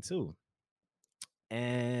cuddling thing too.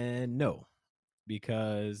 And no,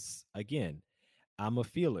 because again, I'm a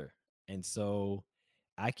feeler. And so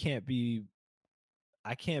I can't be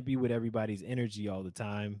I can't be with everybody's energy all the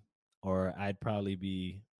time, or I'd probably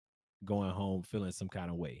be going home feeling some kind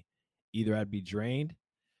of way. Either I'd be drained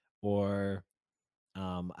or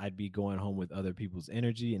I'd be going home with other people's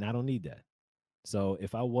energy, and I don't need that. So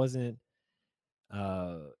if I wasn't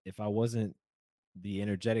the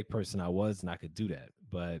energetic person I was, and I could do that,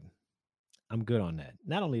 but I'm good on that.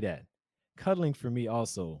 Not only that, cuddling for me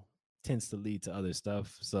also tends to lead to other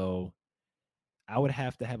stuff. So I would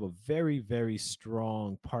have to have a very, very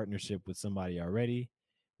strong partnership with somebody already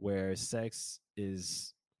where sex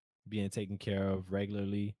is being taken care of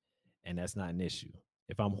regularly and that's not an issue.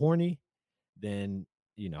 If I'm horny, then,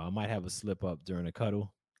 I might have a slip up during a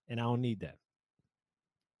cuddle and I don't need that.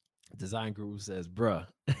 Design Guru says, bruh.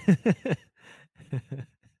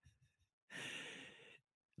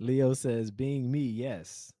 Leo says, being me,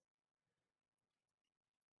 yes.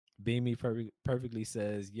 Being me perfectly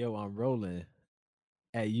says, yo, I'm rolling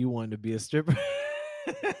at you wanting to be a stripper.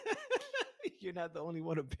 You're not the only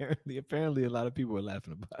one, apparently. Apparently, a lot of people are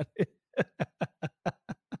laughing about it.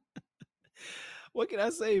 What can I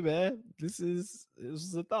say, man? This is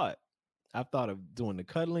a thought. I've thought of doing the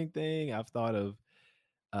cuddling thing. I've thought of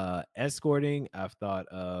escorting. I've thought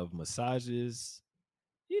of massages.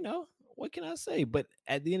 What can I say? But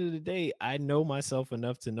at the end of the day, I know myself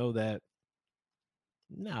enough to know that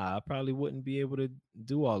nah, I probably wouldn't be able to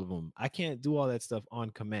do all of them. I can't do all that stuff on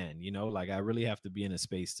command, like I really have to be in a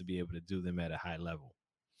space to be able to do them at a high level.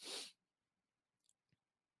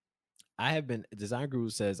 Design Guru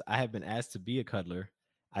says, I have been asked to be a cuddler.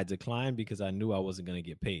 I declined because I knew I wasn't going to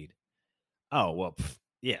get paid. Oh, well,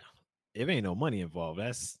 yeah. If ain't no money involved,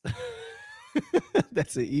 that's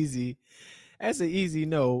an easy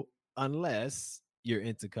no, unless you're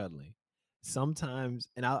into cuddling. Sometimes,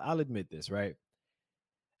 and I'll admit this, right?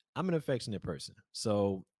 I'm an affectionate person.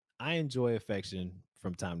 So I enjoy affection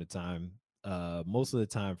from time to time. Most of the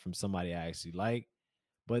time from somebody I actually like,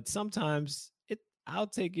 but sometimes I'll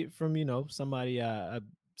take it from, somebody I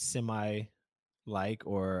semi like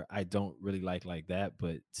or I don't really like that,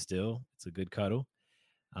 but still it's a good cuddle.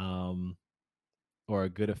 Um or a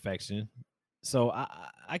good affection. So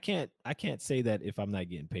I can't say that if I'm not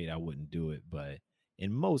getting paid I wouldn't do it, but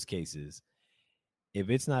in most cases, if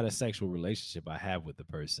it's not a sexual relationship I have with the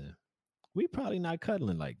person, we probably not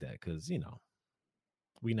cuddling like that because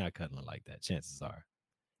we not cuddling like that. Chances are,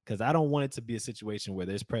 because I don't want it to be a situation where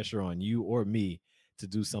there's pressure on you or me to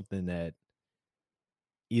do something that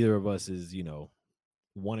either of us is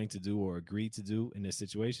wanting to do or agree to do in this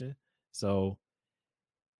situation. So,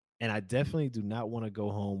 and I definitely do not want to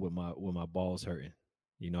go home with my balls hurting.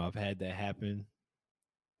 I've had that happen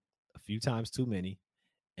a few times too many,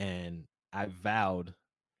 and I vowed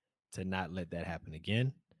to not let that happen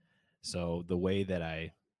again. So the way that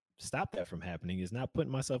I stop that from happening is not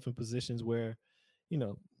putting myself in positions where, you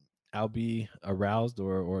know, I'll be aroused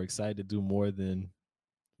or excited to do more than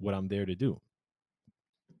what I'm there to do.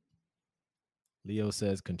 Leo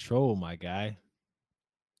says, control, my guy.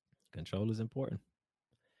 Control is important,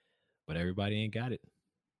 but everybody ain't got it.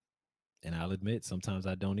 And I'll admit, sometimes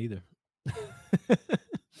I don't either.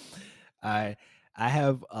 I I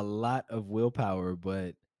have a lot of willpower,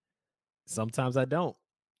 but sometimes I don't.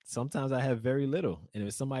 Sometimes I have very little. And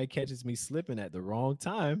if somebody catches me slipping at the wrong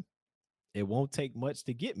time, it won't take much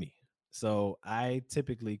to get me. So I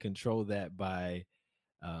typically control that by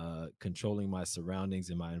controlling my surroundings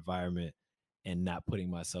and my environment and not putting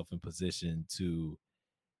myself in position to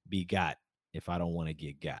be got if I don't want to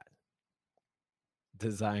get got.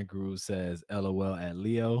 Design Guru says, LOL at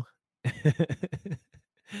Leo.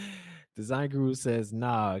 Design Guru says,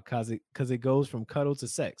 nah, cause it goes from cuddle to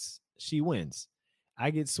sex. She wins.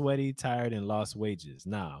 I get sweaty, tired, and lost wages.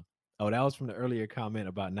 Nah. Oh, that was from the earlier comment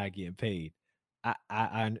about not getting paid.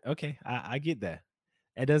 Okay, I get that.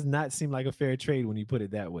 It does not seem like a fair trade when you put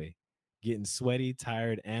it that way. Getting sweaty,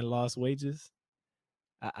 tired, and lost wages.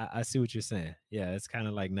 I see what you're saying. Yeah, it's kind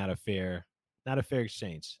of like not a fair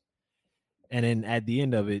exchange. And then at the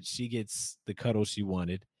end of it, she gets the cuddle she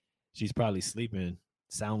wanted. She's probably sleeping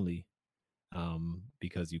soundly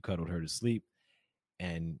because you cuddled her to sleep,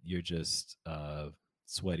 and you're just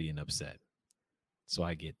sweaty and upset. So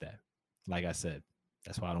I get that. Like I said,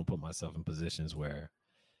 that's why I don't put myself in positions where,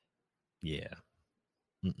 yeah,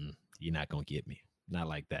 you're not gonna get me. Not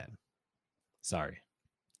like that. Sorry.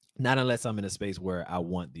 Not unless I'm in a space where I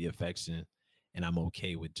want the affection and I'm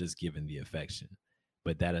okay with just giving the affection.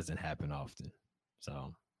 But that doesn't happen often. So,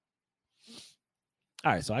 all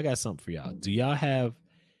right. So I got something for y'all. Do y'all have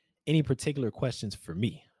any particular questions for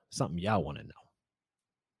me? Something y'all want to know?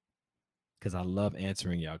 Because I love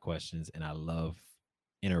answering y'all questions and I love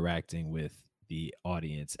interacting with the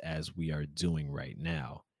audience as we are doing right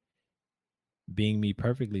now. Being Me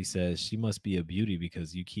Perfectly says she must be a beauty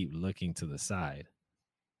because you keep looking to the side.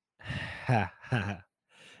 Ha ha.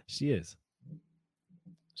 She is.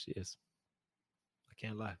 She is. I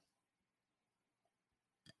can't lie.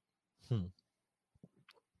 Hmm.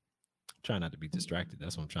 Try not to be distracted.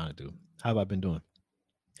 That's what I'm trying to do. How have I been doing?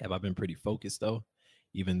 Have I been pretty focused though?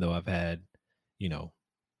 Even though I've had, you know,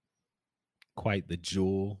 quite the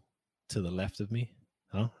jewel to the left of me?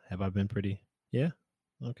 Huh? Have I been pretty? Yeah.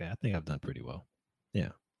 Okay. I think I've done pretty well. Yeah.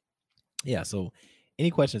 Yeah. So,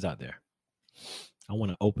 any questions out there? I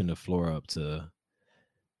want to open the floor up to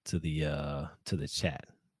the chat.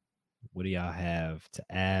 What do y'all have to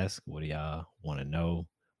ask? What do y'all want to know?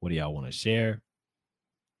 What do y'all want to share?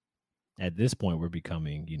 At this point, we're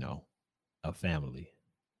becoming, a family.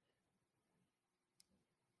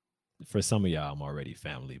 For some of y'all, I'm already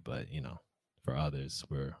family, but for others,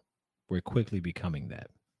 we're quickly becoming that.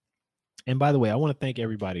 And by the way, I want to thank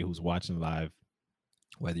everybody who's watching live,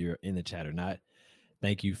 whether you're in the chat or not.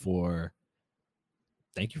 Thank you for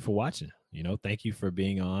watching. Thank you for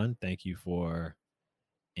being on. Thank you for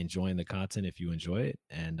enjoying the content if you enjoy it.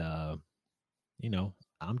 And you know,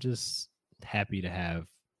 I'm just happy to have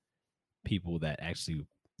people that actually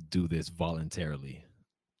do this voluntarily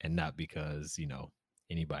and not because,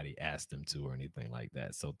 anybody asked them to or anything like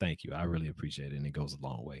that. So thank you. I really appreciate it. And it goes a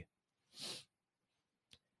long way.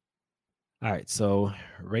 All right. So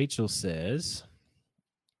Rachel says,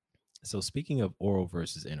 so speaking of oral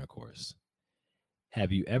versus intercourse,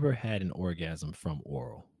 have you ever had an orgasm from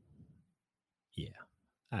oral? Yeah,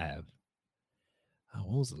 I have.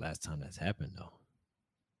 When was the last time that's happened though?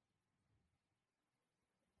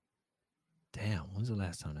 Damn, when's the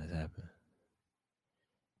last time that's happened?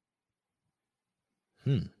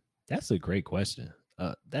 Hmm. That's a great question.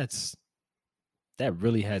 That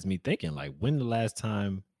really has me thinking. Like, when the last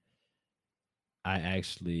time I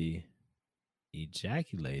actually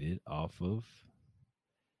ejaculated off of?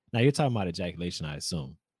 Now you're talking about ejaculation, I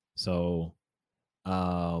assume. So,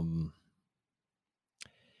 um,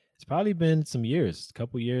 it's probably been some years, a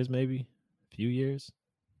couple years, maybe a few years.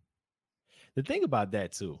 The thing about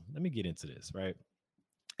that too, let me get into this. Right,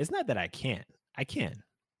 it's not that I can't. I can,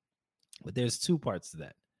 but there's two parts to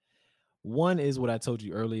that. One is what I told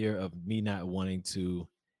you earlier of me not wanting to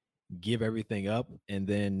give everything up, and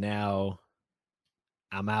then now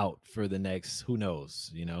I'm out for the next, who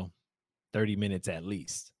knows, 30 minutes at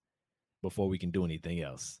least before we can do anything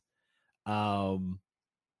else. Um,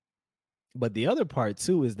 but the other part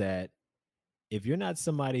too is that if you're not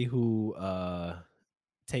somebody who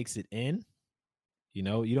takes it in, you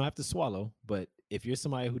don't have to swallow, but if you're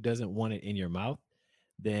somebody who doesn't want it in your mouth,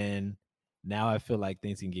 then now I feel like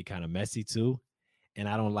things can get kind of messy too. And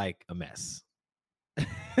I don't like a mess.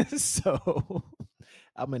 So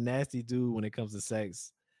I'm a nasty dude when it comes to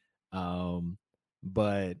sex.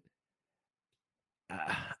 But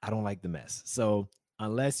I don't like the mess. So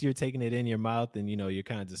unless you're taking it in your mouth and you're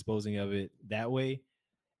kind of disposing of it that way,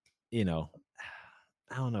 you know,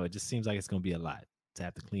 I don't know. It just seems like it's gonna be a lot to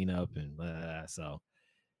have to clean up and blah. So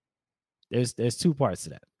there's two parts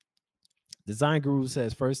to that. Design Guru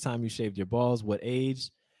says, first time you shaved your balls, what age?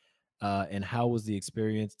 And how was the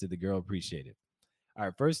experience? Did the girl appreciate it? All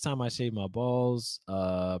right, first time I shaved my balls,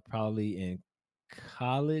 probably in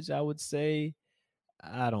college, I would say.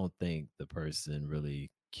 I don't think the person really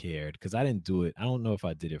cared because I didn't do it. I don't know if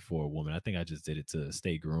I did it for a woman. I think I just did it to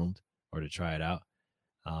stay groomed or to try it out.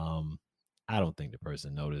 Um, I don't think the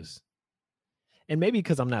person noticed. And maybe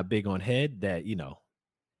because I'm not big on head, that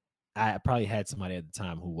I probably had somebody at the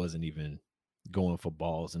time who wasn't even going for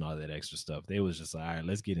balls and all that extra stuff. They was just like, all right,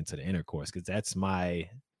 let's get into the intercourse because that's my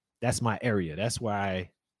area. That's where I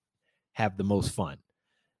have the most fun.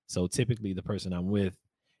 So typically the person I'm with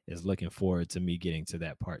is looking forward to me getting to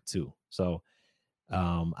that part too. So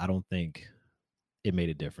I don't think it made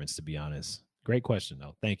a difference, to be honest. Great question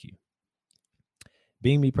though. Thank you.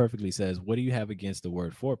 Being Me Perfectly says, what do you have against the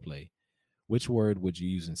word foreplay? Which word would you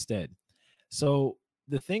use instead? So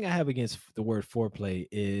the thing I have against the word foreplay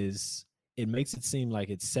is it makes it seem like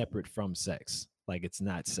it's separate from sex, like it's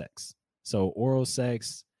not sex. So oral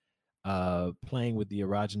sex, playing with the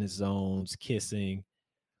erogenous zones, kissing,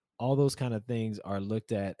 all those kind of things are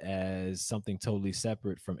looked at as something totally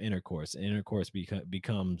separate from intercourse. And intercourse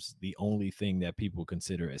becomes the only thing that people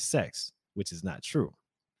consider as sex, which is not true.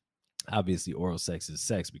 Obviously, oral sex is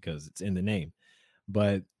sex because it's in the name.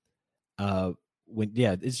 But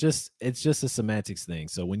it's just a semantics thing.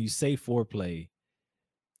 So when you say foreplay,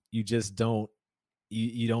 you just don't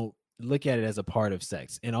look at it as a part of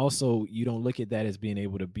sex, and also you don't look at that as being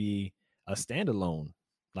able to be a standalone.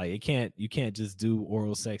 Like you can't just do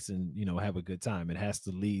oral sex and have a good time. It has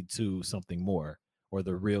to lead to something more, or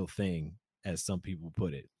the real thing, as some people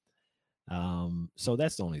put it. So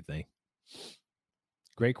that's the only thing.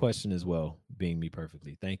 Great question as well. Being Me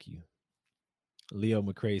Perfectly, thank you. Leo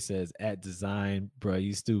McCrae says, at design, bro,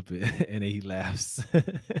 you stupid. And then he laughs.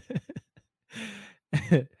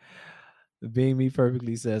 Being Me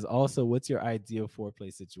Perfectly says, also, what's your ideal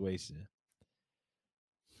foreplay situation?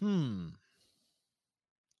 Hmm.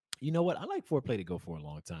 You know what? I like foreplay to go for a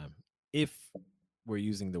long time. If we're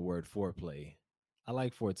using the word foreplay, I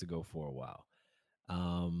like for it to go for a while.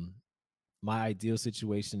 Um, my ideal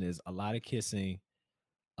situation is a lot of kissing,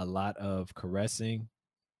 a lot of caressing,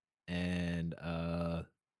 and I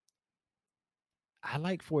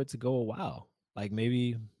like for it to go a while. Like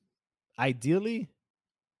maybe ideally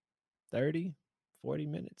 30, 40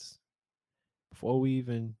 minutes before we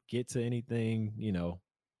even get to anything,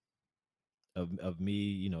 of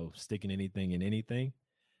me, sticking anything in anything.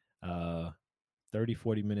 Uh 30,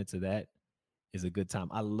 40 minutes of that is a good time.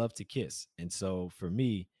 I love to kiss. And so for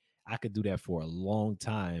me, I could do that for a long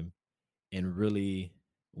time and really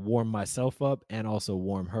warm myself up and also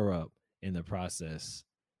warm her up in the process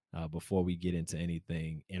before we get into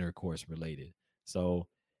anything intercourse related. So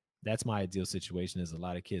that's my ideal situation is a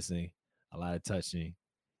lot of kissing, a lot of touching,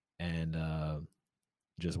 and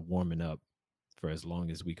just warming up for as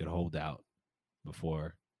long as we could hold out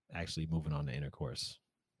before actually moving on to intercourse.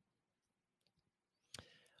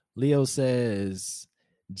 Leo says,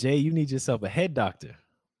 Jay, you need yourself a head doctor.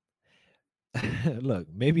 Look,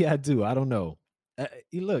 maybe I do. I don't know.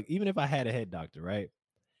 Look, even if I had a head doctor, right?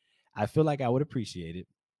 I feel like I would appreciate it.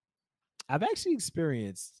 I've actually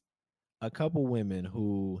experienced a couple women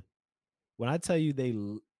who, when I tell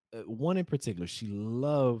you one in particular, she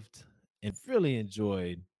loved and really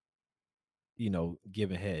enjoyed,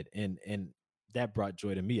 giving head, and that brought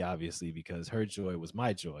joy to me, obviously, because her joy was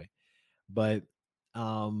my joy. But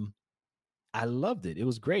um, I loved it. It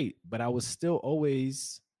was great, but I was still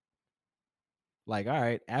always like, all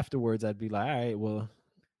right. Afterwards, I'd be like, all right, well,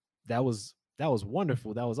 that was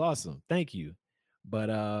wonderful. That was awesome. Thank you.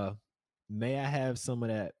 But may I have some of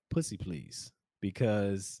that pussy, please?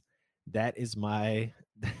 Because that is my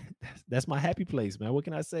that's my happy place, man. What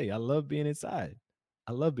can I say? I love being inside.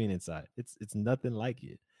 I love being inside. It's nothing like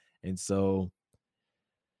it. And so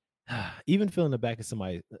even feeling the back of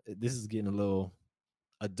somebody, this is getting a little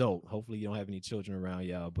adult. Hopefully you don't have any children around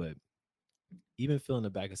y'all, but even feeling the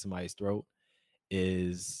back of somebody's throat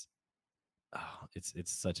is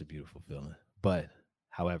it's such a beautiful feeling. But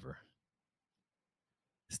however,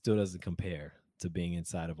 still doesn't compare to being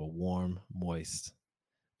inside of a warm, moist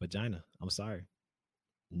vagina. I'm sorry.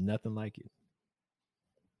 Nothing like it.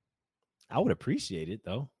 I would appreciate it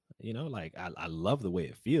though. Like I love the way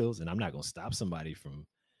it feels, and I'm not gonna stop somebody from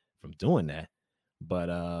doing that. But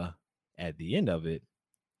at the end of it,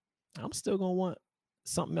 I'm still gonna want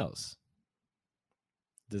something else.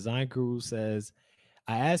 Design Guru says,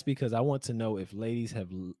 I asked because I want to know if ladies have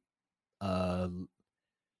uh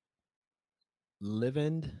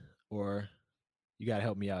livened, or you gotta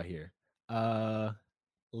help me out here. Uh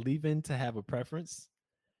Leaving to have a preference,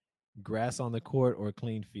 grass on the court or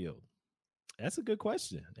clean field? That's a good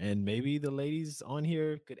question. And maybe the ladies on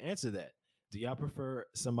here could answer that. Do y'all prefer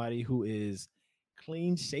somebody who is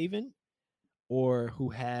clean shaven or who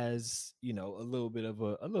has, a little bit of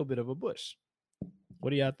a bush?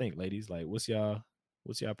 What do y'all think, ladies? Like what's y'all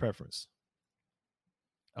preference?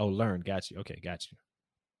 Oh, learn. Got you. Okay, got you.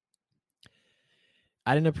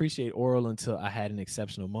 I didn't appreciate oral until I had an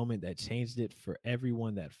exceptional moment that changed it for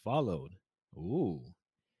everyone that followed. Ooh.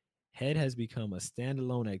 Head has become a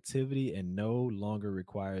standalone activity and no longer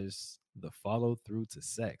requires the follow through to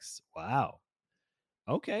sex. Wow.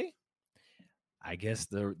 Okay. I guess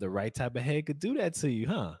the right type of head could do that to you,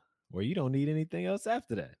 huh? Where you don't need anything else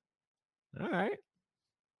after that. All right.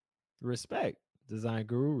 Respect. Design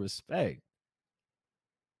guru, respect.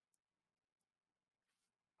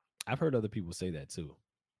 I've heard other people say that too.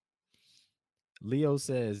 Leo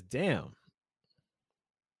says, damn.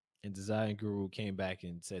 And Design Guru came back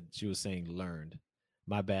and said she was saying learned.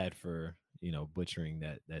 My bad for, butchering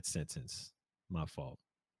that sentence. My fault.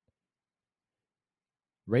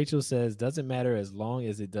 Rachel says, doesn't matter as long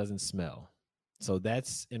as it doesn't smell. So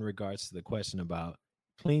that's in regards to the question about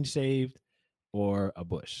clean shaved or a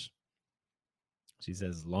bush. She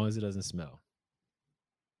says, as long as it doesn't smell.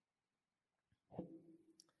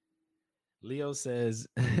 Leo says,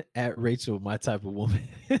 at Rachel, my type of woman.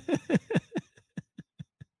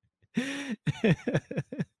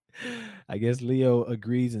 I guess Leo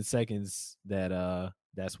agrees in seconds that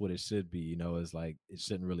that's what it should be. It's like it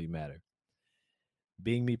shouldn't really matter.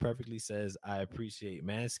 Being Me Perfectly says, I appreciate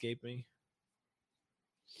manscaping.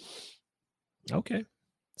 Okay.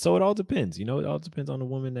 So it all depends. It all depends on the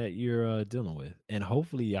woman that you're dealing with. And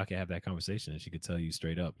hopefully y'all can have that conversation and she could tell you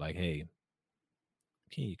straight up, like, hey,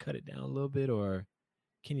 can you cut it down a little bit, or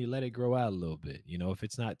can you let it grow out a little bit? If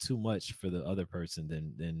it's not too much for the other person,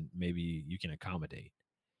 then maybe you can accommodate.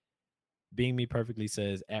 Being Me Perfectly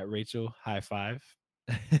says at Rachel, high five.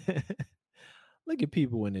 Look at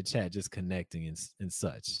people in the chat just connecting and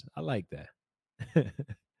such. I like that.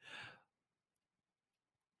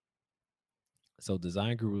 So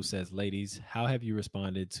Design Guru says, ladies, how have you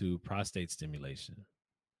responded to prostate stimulation?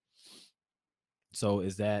 So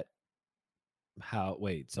is that how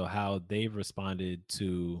wait, so how they've responded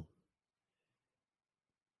to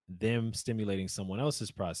them stimulating someone else's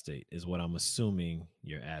prostate is what I'm assuming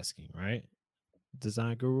you're asking, right?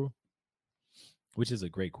 Design Guru, which is a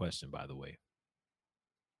great question, by the way.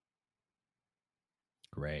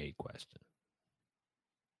 Great question.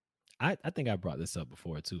 I think I brought this up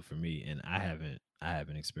before too for me, and I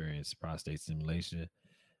haven't experienced prostate stimulation.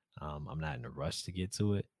 I'm not in a rush to get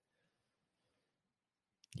to it.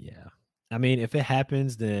 Yeah. I mean, if it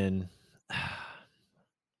happens, then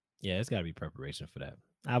yeah, it's got to be preparation for that.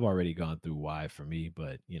 I've already gone through why for me,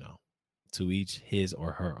 but to each his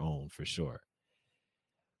or her own for sure.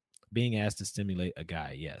 Being asked to stimulate a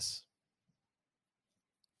guy, yes.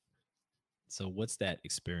 So what's that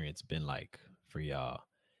experience been like for y'all?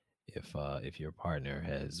 If your partner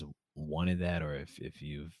has wanted that, or if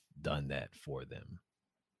you've done that for them.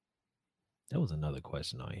 There was another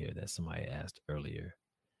question on here that somebody asked earlier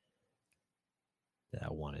that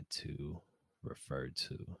I wanted to refer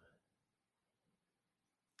to.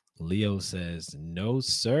 Leo says, "No,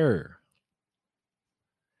 sir.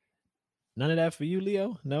 None of that for you,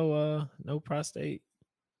 Leo. No prostate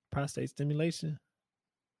stimulation.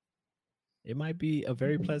 It might be a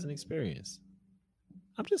very pleasant experience.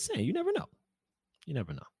 I'm just saying, you never know. You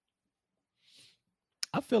never know.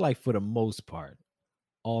 I feel like for the most part,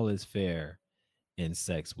 all is fair in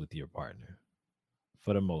sex with your partner.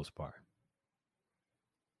 For the most part,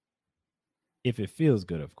 if it feels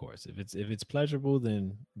good, of course. If it's pleasurable,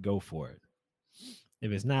 then go for it.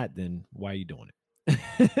 If it's not, then why are you doing it?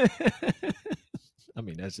 I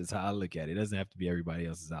mean, that's just how I look at it. It doesn't have to be everybody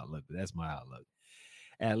else's outlook, but that's my outlook.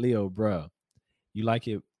 At Leo, bro, you like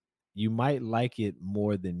it. You might like it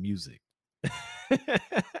more than music.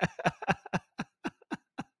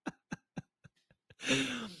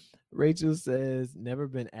 Rachel says, never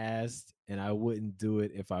been asked, and I wouldn't do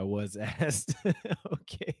it if I was asked.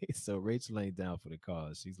 Okay, so Rachel ain't down for the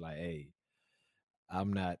cause. She's like, hey,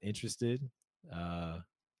 I'm not interested. Uh,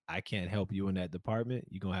 I can't help you in that department.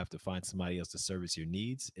 You're gonna have to find somebody else to service your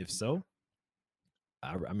needs. If so,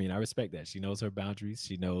 I mean, I respect that. She knows her boundaries.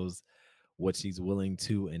 She knows what she's willing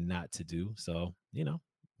to and not to do. So,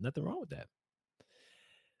 nothing wrong with that.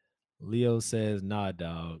 Leo says, nah,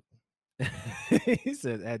 dog. He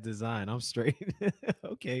says, at design, I'm straight.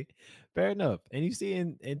 Okay, fair enough. And you see,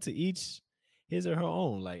 and to each his or her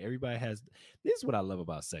own. Like everybody has. This is what I love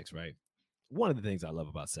about sex, right? One of the things I love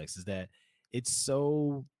about sex is that it's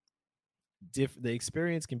so different. The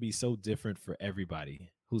experience can be so different for everybody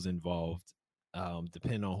who's involved,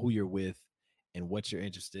 depending on who you're with and what you're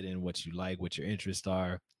interested in, what you like, what your interests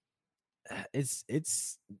are. It's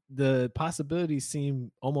the possibilities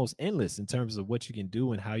seem almost endless in terms of what you can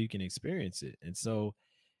do and how you can experience it. And so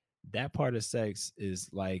that part of sex is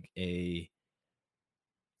like a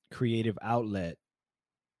creative outlet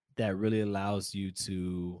that really allows you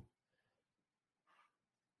to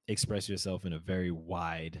express yourself in a very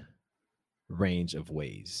wide range of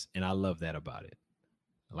ways. And I love that about it.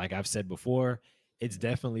 Like I've said before, it's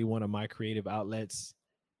definitely one of my creative outlets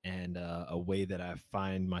and a way that I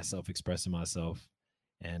find myself expressing myself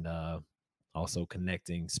and also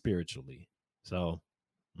connecting spiritually. So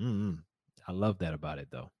I love that about it,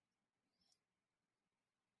 though.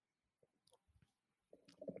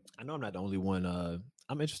 I know I'm not the only one.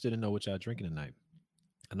 I'm interested to know what y'all drinking tonight.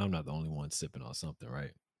 I know I'm not the only one sipping on something,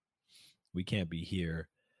 right? We can't be here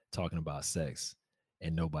talking about sex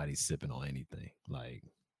and nobody's sipping on anything. Like,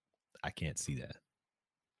 I can't see that.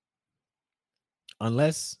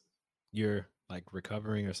 Unless you're like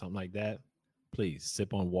recovering or something like that, please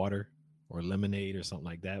sip on water or lemonade or something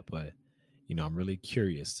like that. But, I'm really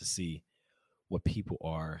curious to see what people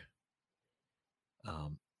are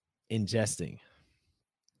um, ingesting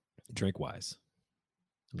drink wise.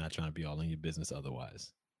 I'm not trying to be all in your business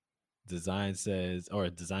otherwise. Design says, or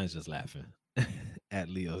Design's just laughing at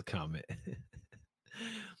Leo's comment.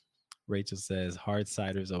 Rachel says, hard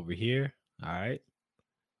ciders over here. All right.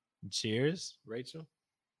 Cheers, Rachel.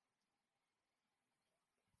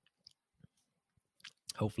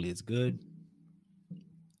 Hopefully it's good.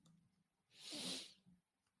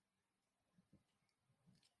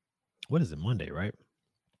 What is it? Monday, right?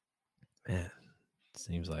 Man,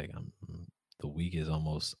 seems like the week is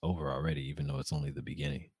almost over already, even though it's only the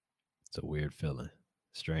beginning. It's a weird feeling.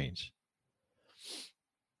 Strange.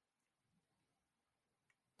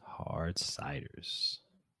 Hard ciders.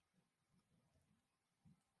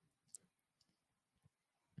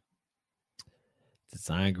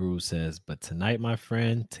 Design Guru says, but tonight, my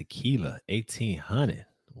friend, tequila 1800.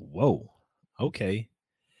 Whoa. Okay.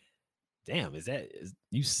 Damn, is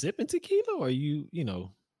you sipping tequila or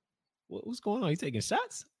what's going on? You taking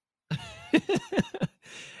shots?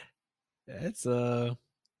 That's I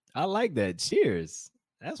like that. Cheers.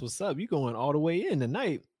 That's what's up. You going all the way in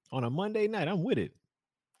tonight on a Monday night. I'm with it.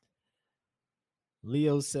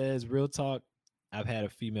 Leo says, real talk. I've had a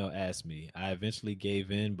female ask me. I eventually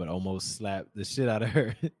gave in, but almost slapped the shit out of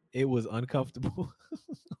her. It was uncomfortable.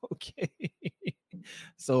 Okay.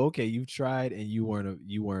 So okay, you tried and you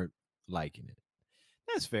weren't liking it.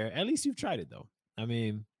 That's fair. At least you've tried it though. I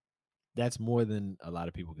mean, that's more than a lot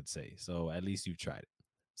of people could say. So at least you've tried it.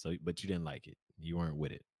 So but you didn't like it. You weren't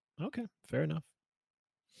with it. Okay, fair enough.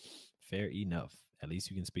 Fair enough. At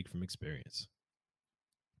least you can speak from experience.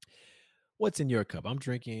 What's in your cup? I'm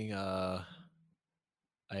drinking a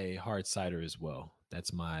hard cider as well.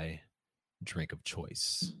 That's my drink of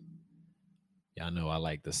choice. Y'all know I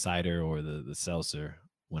like the cider or the seltzer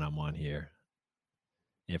when I'm on here.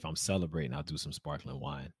 If I'm celebrating, I'll do some sparkling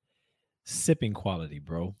wine. Sipping quality,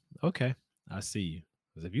 bro. Okay, I see you.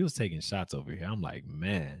 Because if you was taking shots over here, I'm like,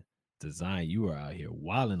 man, design, you are out here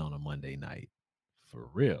wilding on a Monday night. For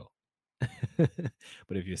real.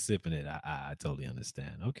 But if you're sipping it, I totally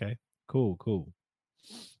understand. Okay, cool, cool.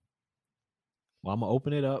 Well, I'm gonna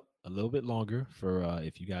open it up a little bit longer for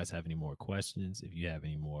if you guys have any more questions, if you have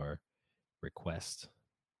any more requests,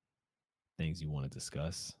 things you want to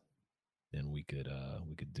discuss, then we could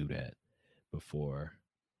do that before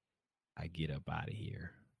I get up out of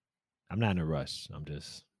here. I'm not in a rush. I'm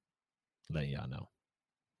just letting y'all know.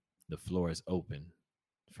 The floor is open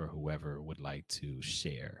for whoever would like to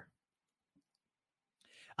share.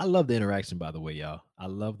 I love the interaction, by the way, y'all. I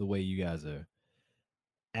love the way you guys are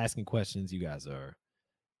asking questions. You guys are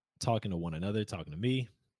talking to one another, talking to me.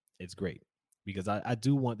 It's great because I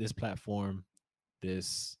do want this platform,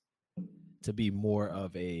 this to be more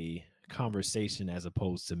of a conversation as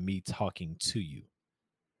opposed to me talking to you.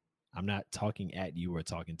 I'm not talking at you or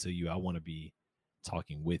talking to you. I want to be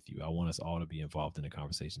talking with you. I want us all to be involved in a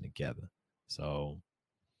conversation together. So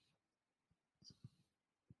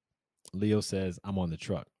Leo says, I'm on the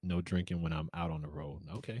truck. No drinking when I'm out on the road.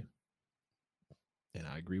 Okay. And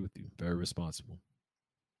I agree with you. Very responsible.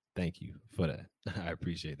 Thank you for that. I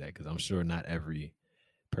appreciate that because I'm sure not every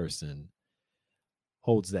person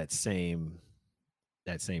holds that same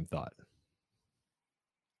thought.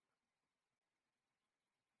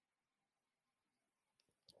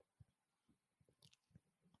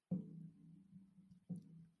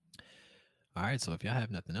 All right. So if y'all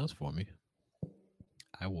have nothing else for me,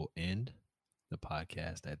 I will end the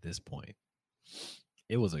podcast at this point.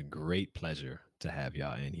 It was a great pleasure to have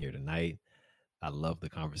y'all in here tonight. I love the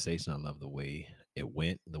conversation. I love the way it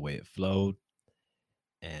went, the way it flowed.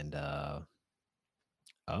 And oh,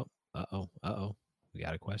 uh oh. We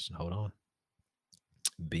got a question. Hold on.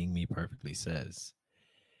 Being Me Perfectly says,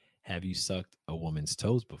 have you sucked a woman's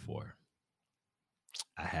toes before?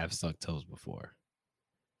 I have sucked toes before.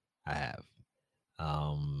 I have.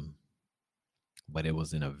 Um, but it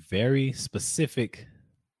was in a very specific.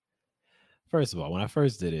 First of all, when I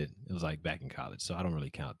first did it, it was like back in college, so I don't really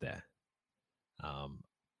count that. Um,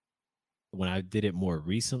 when I did it more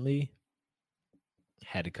recently,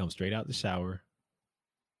 had to come straight out the shower,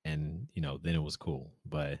 and then it was cool.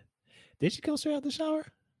 But did she come straight out the shower?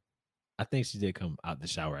 I think she did come out the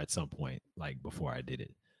shower at some point, like before I did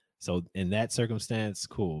it. So in that circumstance,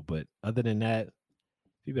 cool. But other than that,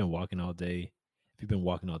 if you've been walking all day, if you've been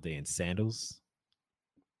walking all day in sandals,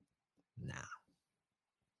 nah,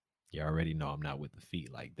 you already know I'm not with the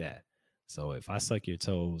feet like that. So if I suck your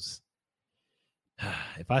toes,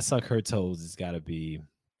 if I suck her toes, it's got to be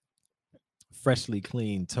freshly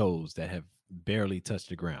cleaned toes that have barely touched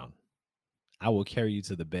the ground. I will carry you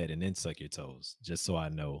to the bed and then suck your toes, just so I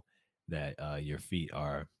know that your feet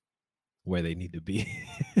are where they need to be.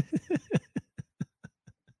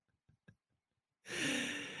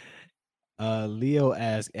 Leo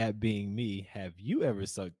asked, at being me, have you ever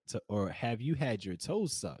sucked or have you had your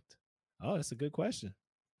toes sucked? Oh, that's a good question.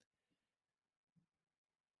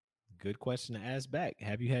 Good question to ask back.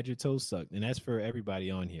 Have you had your toes sucked? And that's for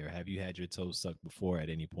everybody on here. Have you had your toes sucked before at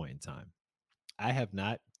any point in time? I have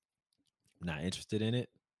not. Not interested in it.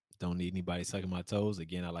 Don't need anybody sucking my toes.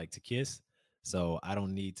 Again, I like to kiss. So I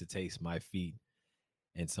don't need to taste my feet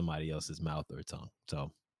in somebody else's mouth or tongue.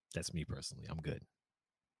 So that's me personally. I'm good.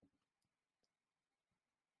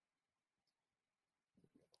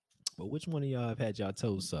 But which one of y'all have had y'all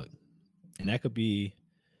toes sucked? And that could be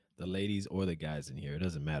The ladies or the guys in here, it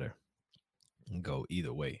doesn't matter. Can go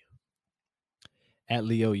either way. At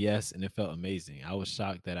Leo, yes, and it felt amazing. I was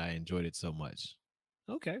shocked that I enjoyed it so much.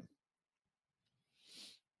 Okay.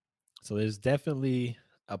 So there's definitely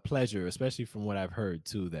a pleasure, especially from what I've heard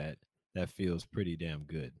too, that feels pretty damn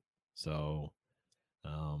good. So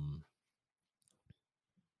um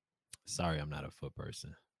sorry I'm not a foot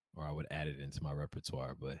person, or I would add it into my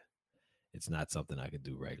repertoire, but it's not something I could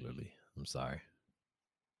do regularly. I'm sorry.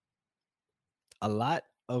 A lot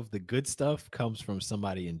of the good stuff comes from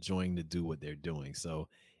somebody enjoying to do what they're doing. So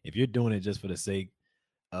if you're doing it just for the sake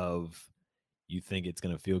of, you think it's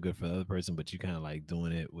gonna feel good for the other person, but you kind of like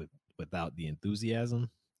doing it without the enthusiasm,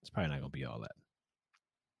 it's probably not gonna be all that.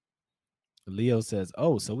 Leo says,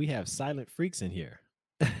 "Oh, so we have silent freaks in here."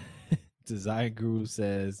 Design Guru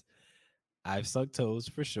says, "I've sucked toes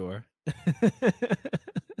for sure."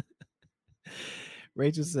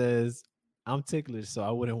 Rachel says, "I'm ticklish, so I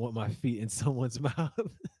wouldn't want my feet in someone's mouth."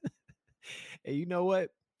 And you know what?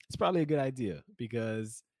 It's probably a good idea,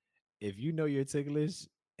 because if you know you're ticklish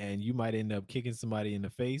and you might end up kicking somebody in the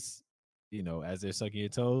face, as they're sucking your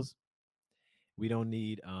toes, we don't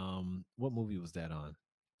need what movie was that on?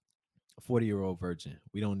 40-Year-Old Virgin.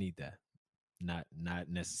 We don't need that. Not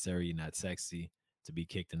necessary, not sexy to be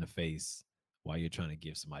kicked in the face while you're trying to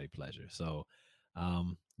give somebody pleasure. So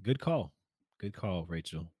good call. Good call,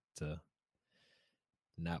 Rachel, to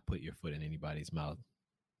not put your foot in anybody's mouth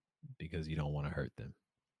because you don't want to hurt them.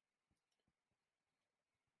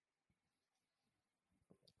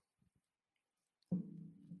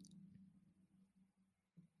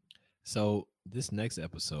 So this next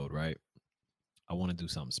episode, right? I want to do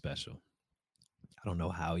something special. I don't know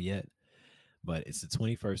how yet, but it's the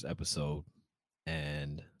 21st episode,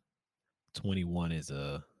 and 21 is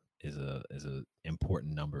a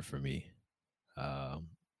important number for me. Um,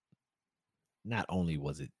 Not only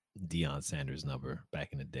was it Deion Sanders' number back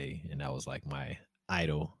in the day, and that was like my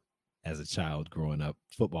idol as a child growing up,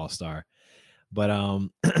 football star, but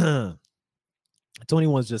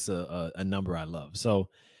 21 is just a number I love. So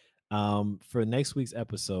for next week's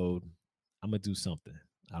episode, I'm gonna do something.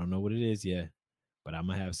 I don't know what it is yet, but I'm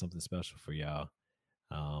gonna have something special for y'all.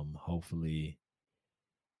 Hopefully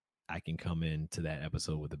I can come into that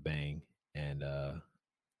episode with a bang and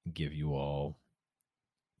give you all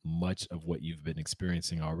much of what you've been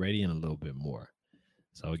experiencing already and a little bit more.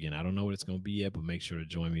 So again, I don't know what it's going to be yet, but make sure to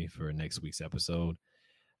join me for next week's episode.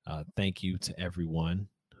 Thank you to everyone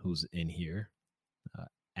who's in here, uh,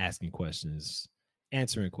 asking questions,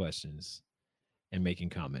 answering questions, and making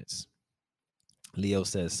comments. Leo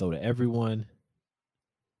says, "So to everyone,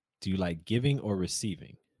 do you like giving or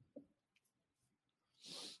receiving?"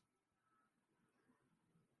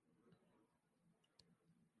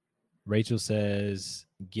 Rachel says,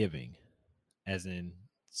 "Giving," as in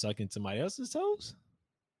sucking somebody else's toes.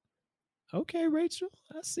 Okay, Rachel,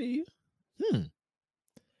 I see you. Hmm,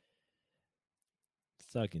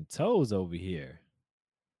 sucking toes over here.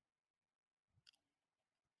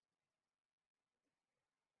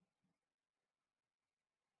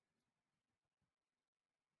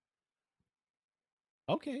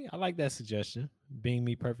 Okay, I like that suggestion. Being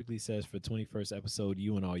Me Perfectly says, for 21st episode,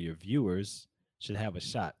 you and all your viewers should have a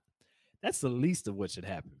shot. That's the least of what should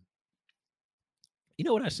happen. You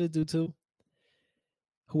know what I should do too?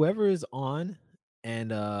 Whoever is on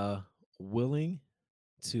and willing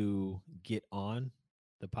to get on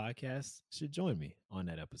the podcast should join me on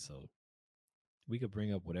that episode. We could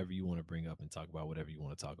bring up whatever you want to bring up and talk about whatever you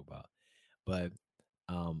want to talk about. But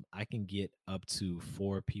I can get up to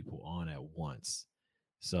 4 people on at once.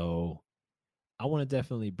 So I want to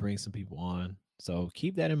definitely bring some people on. So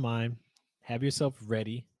keep that in mind. Have yourself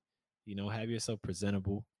ready. Have yourself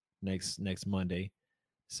presentable next Monday.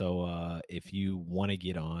 So if you want to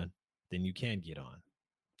get on, then you can get on.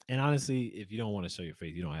 And honestly, if you don't want to show your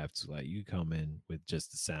face, you don't have to. Like, you come in with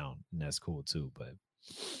just the sound, and that's cool too. But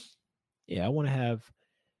yeah, I want to have,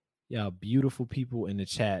 yeah, beautiful people in the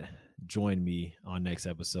chat join me on next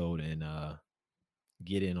episode and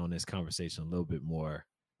get in on this conversation a little bit more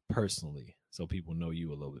personally, so people know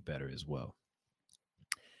you a little bit better as well.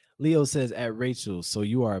 Leo says, at Rachel, so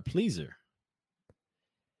you are a pleaser.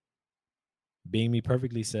 Being Me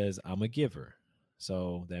Perfectly says, I'm a giver.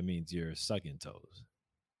 So that means you're sucking toes,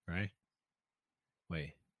 right?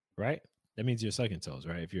 Wait, right? That means you're sucking toes,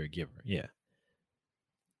 right? If you're a giver. Yeah.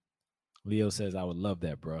 Leo says, I would love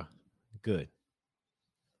that, bro. Good.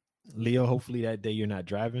 Leo, hopefully that day you're not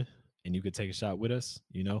driving and you could take a shot with us.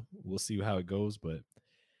 We'll see how it goes, but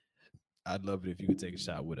I'd love it if you could take a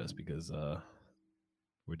shot with us, because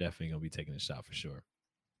we're definitely going to be taking a shot for sure.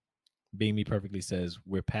 Being Me Perfectly says,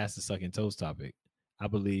 we're past the sucking toes topic. I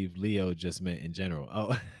believe Leo just meant in general.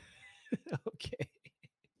 Oh, okay.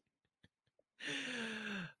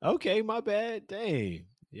 Okay, my bad. Dang.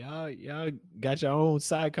 Y'all got your own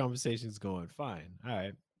side conversations going. Fine. All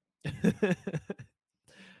right.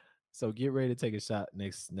 So get ready to take a shot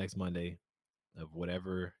next Monday of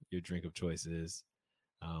whatever your drink of choice is.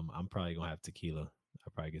 I'm probably gonna have tequila.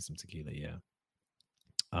 I'll probably get some tequila, yeah.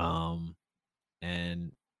 Um,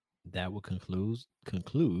 and that will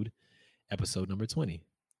conclude episode number 20.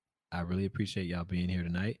 I really appreciate y'all being here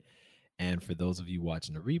tonight. And for those of you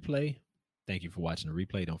watching the replay, thank you for watching the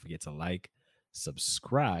replay. Don't forget to like,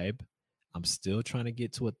 subscribe. I'm still trying to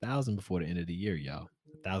get to 1,000 before the end of the year, y'all.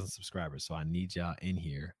 1,000 subscribers. So I need y'all in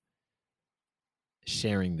here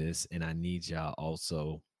sharing this, and I need y'all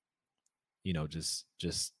also,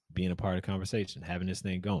 just being a part of the conversation, having this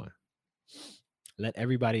thing going. Let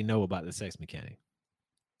everybody know about the sex mechanic.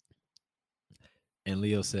 And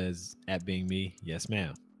Leo says, at being me, yes,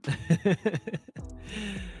 ma'am.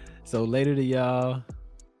 So later to y'all,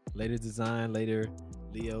 later design, later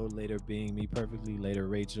Leo, later being me perfectly, later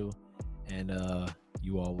Rachel, and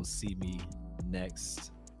you all will see me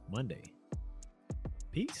next Monday.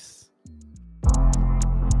 Peace.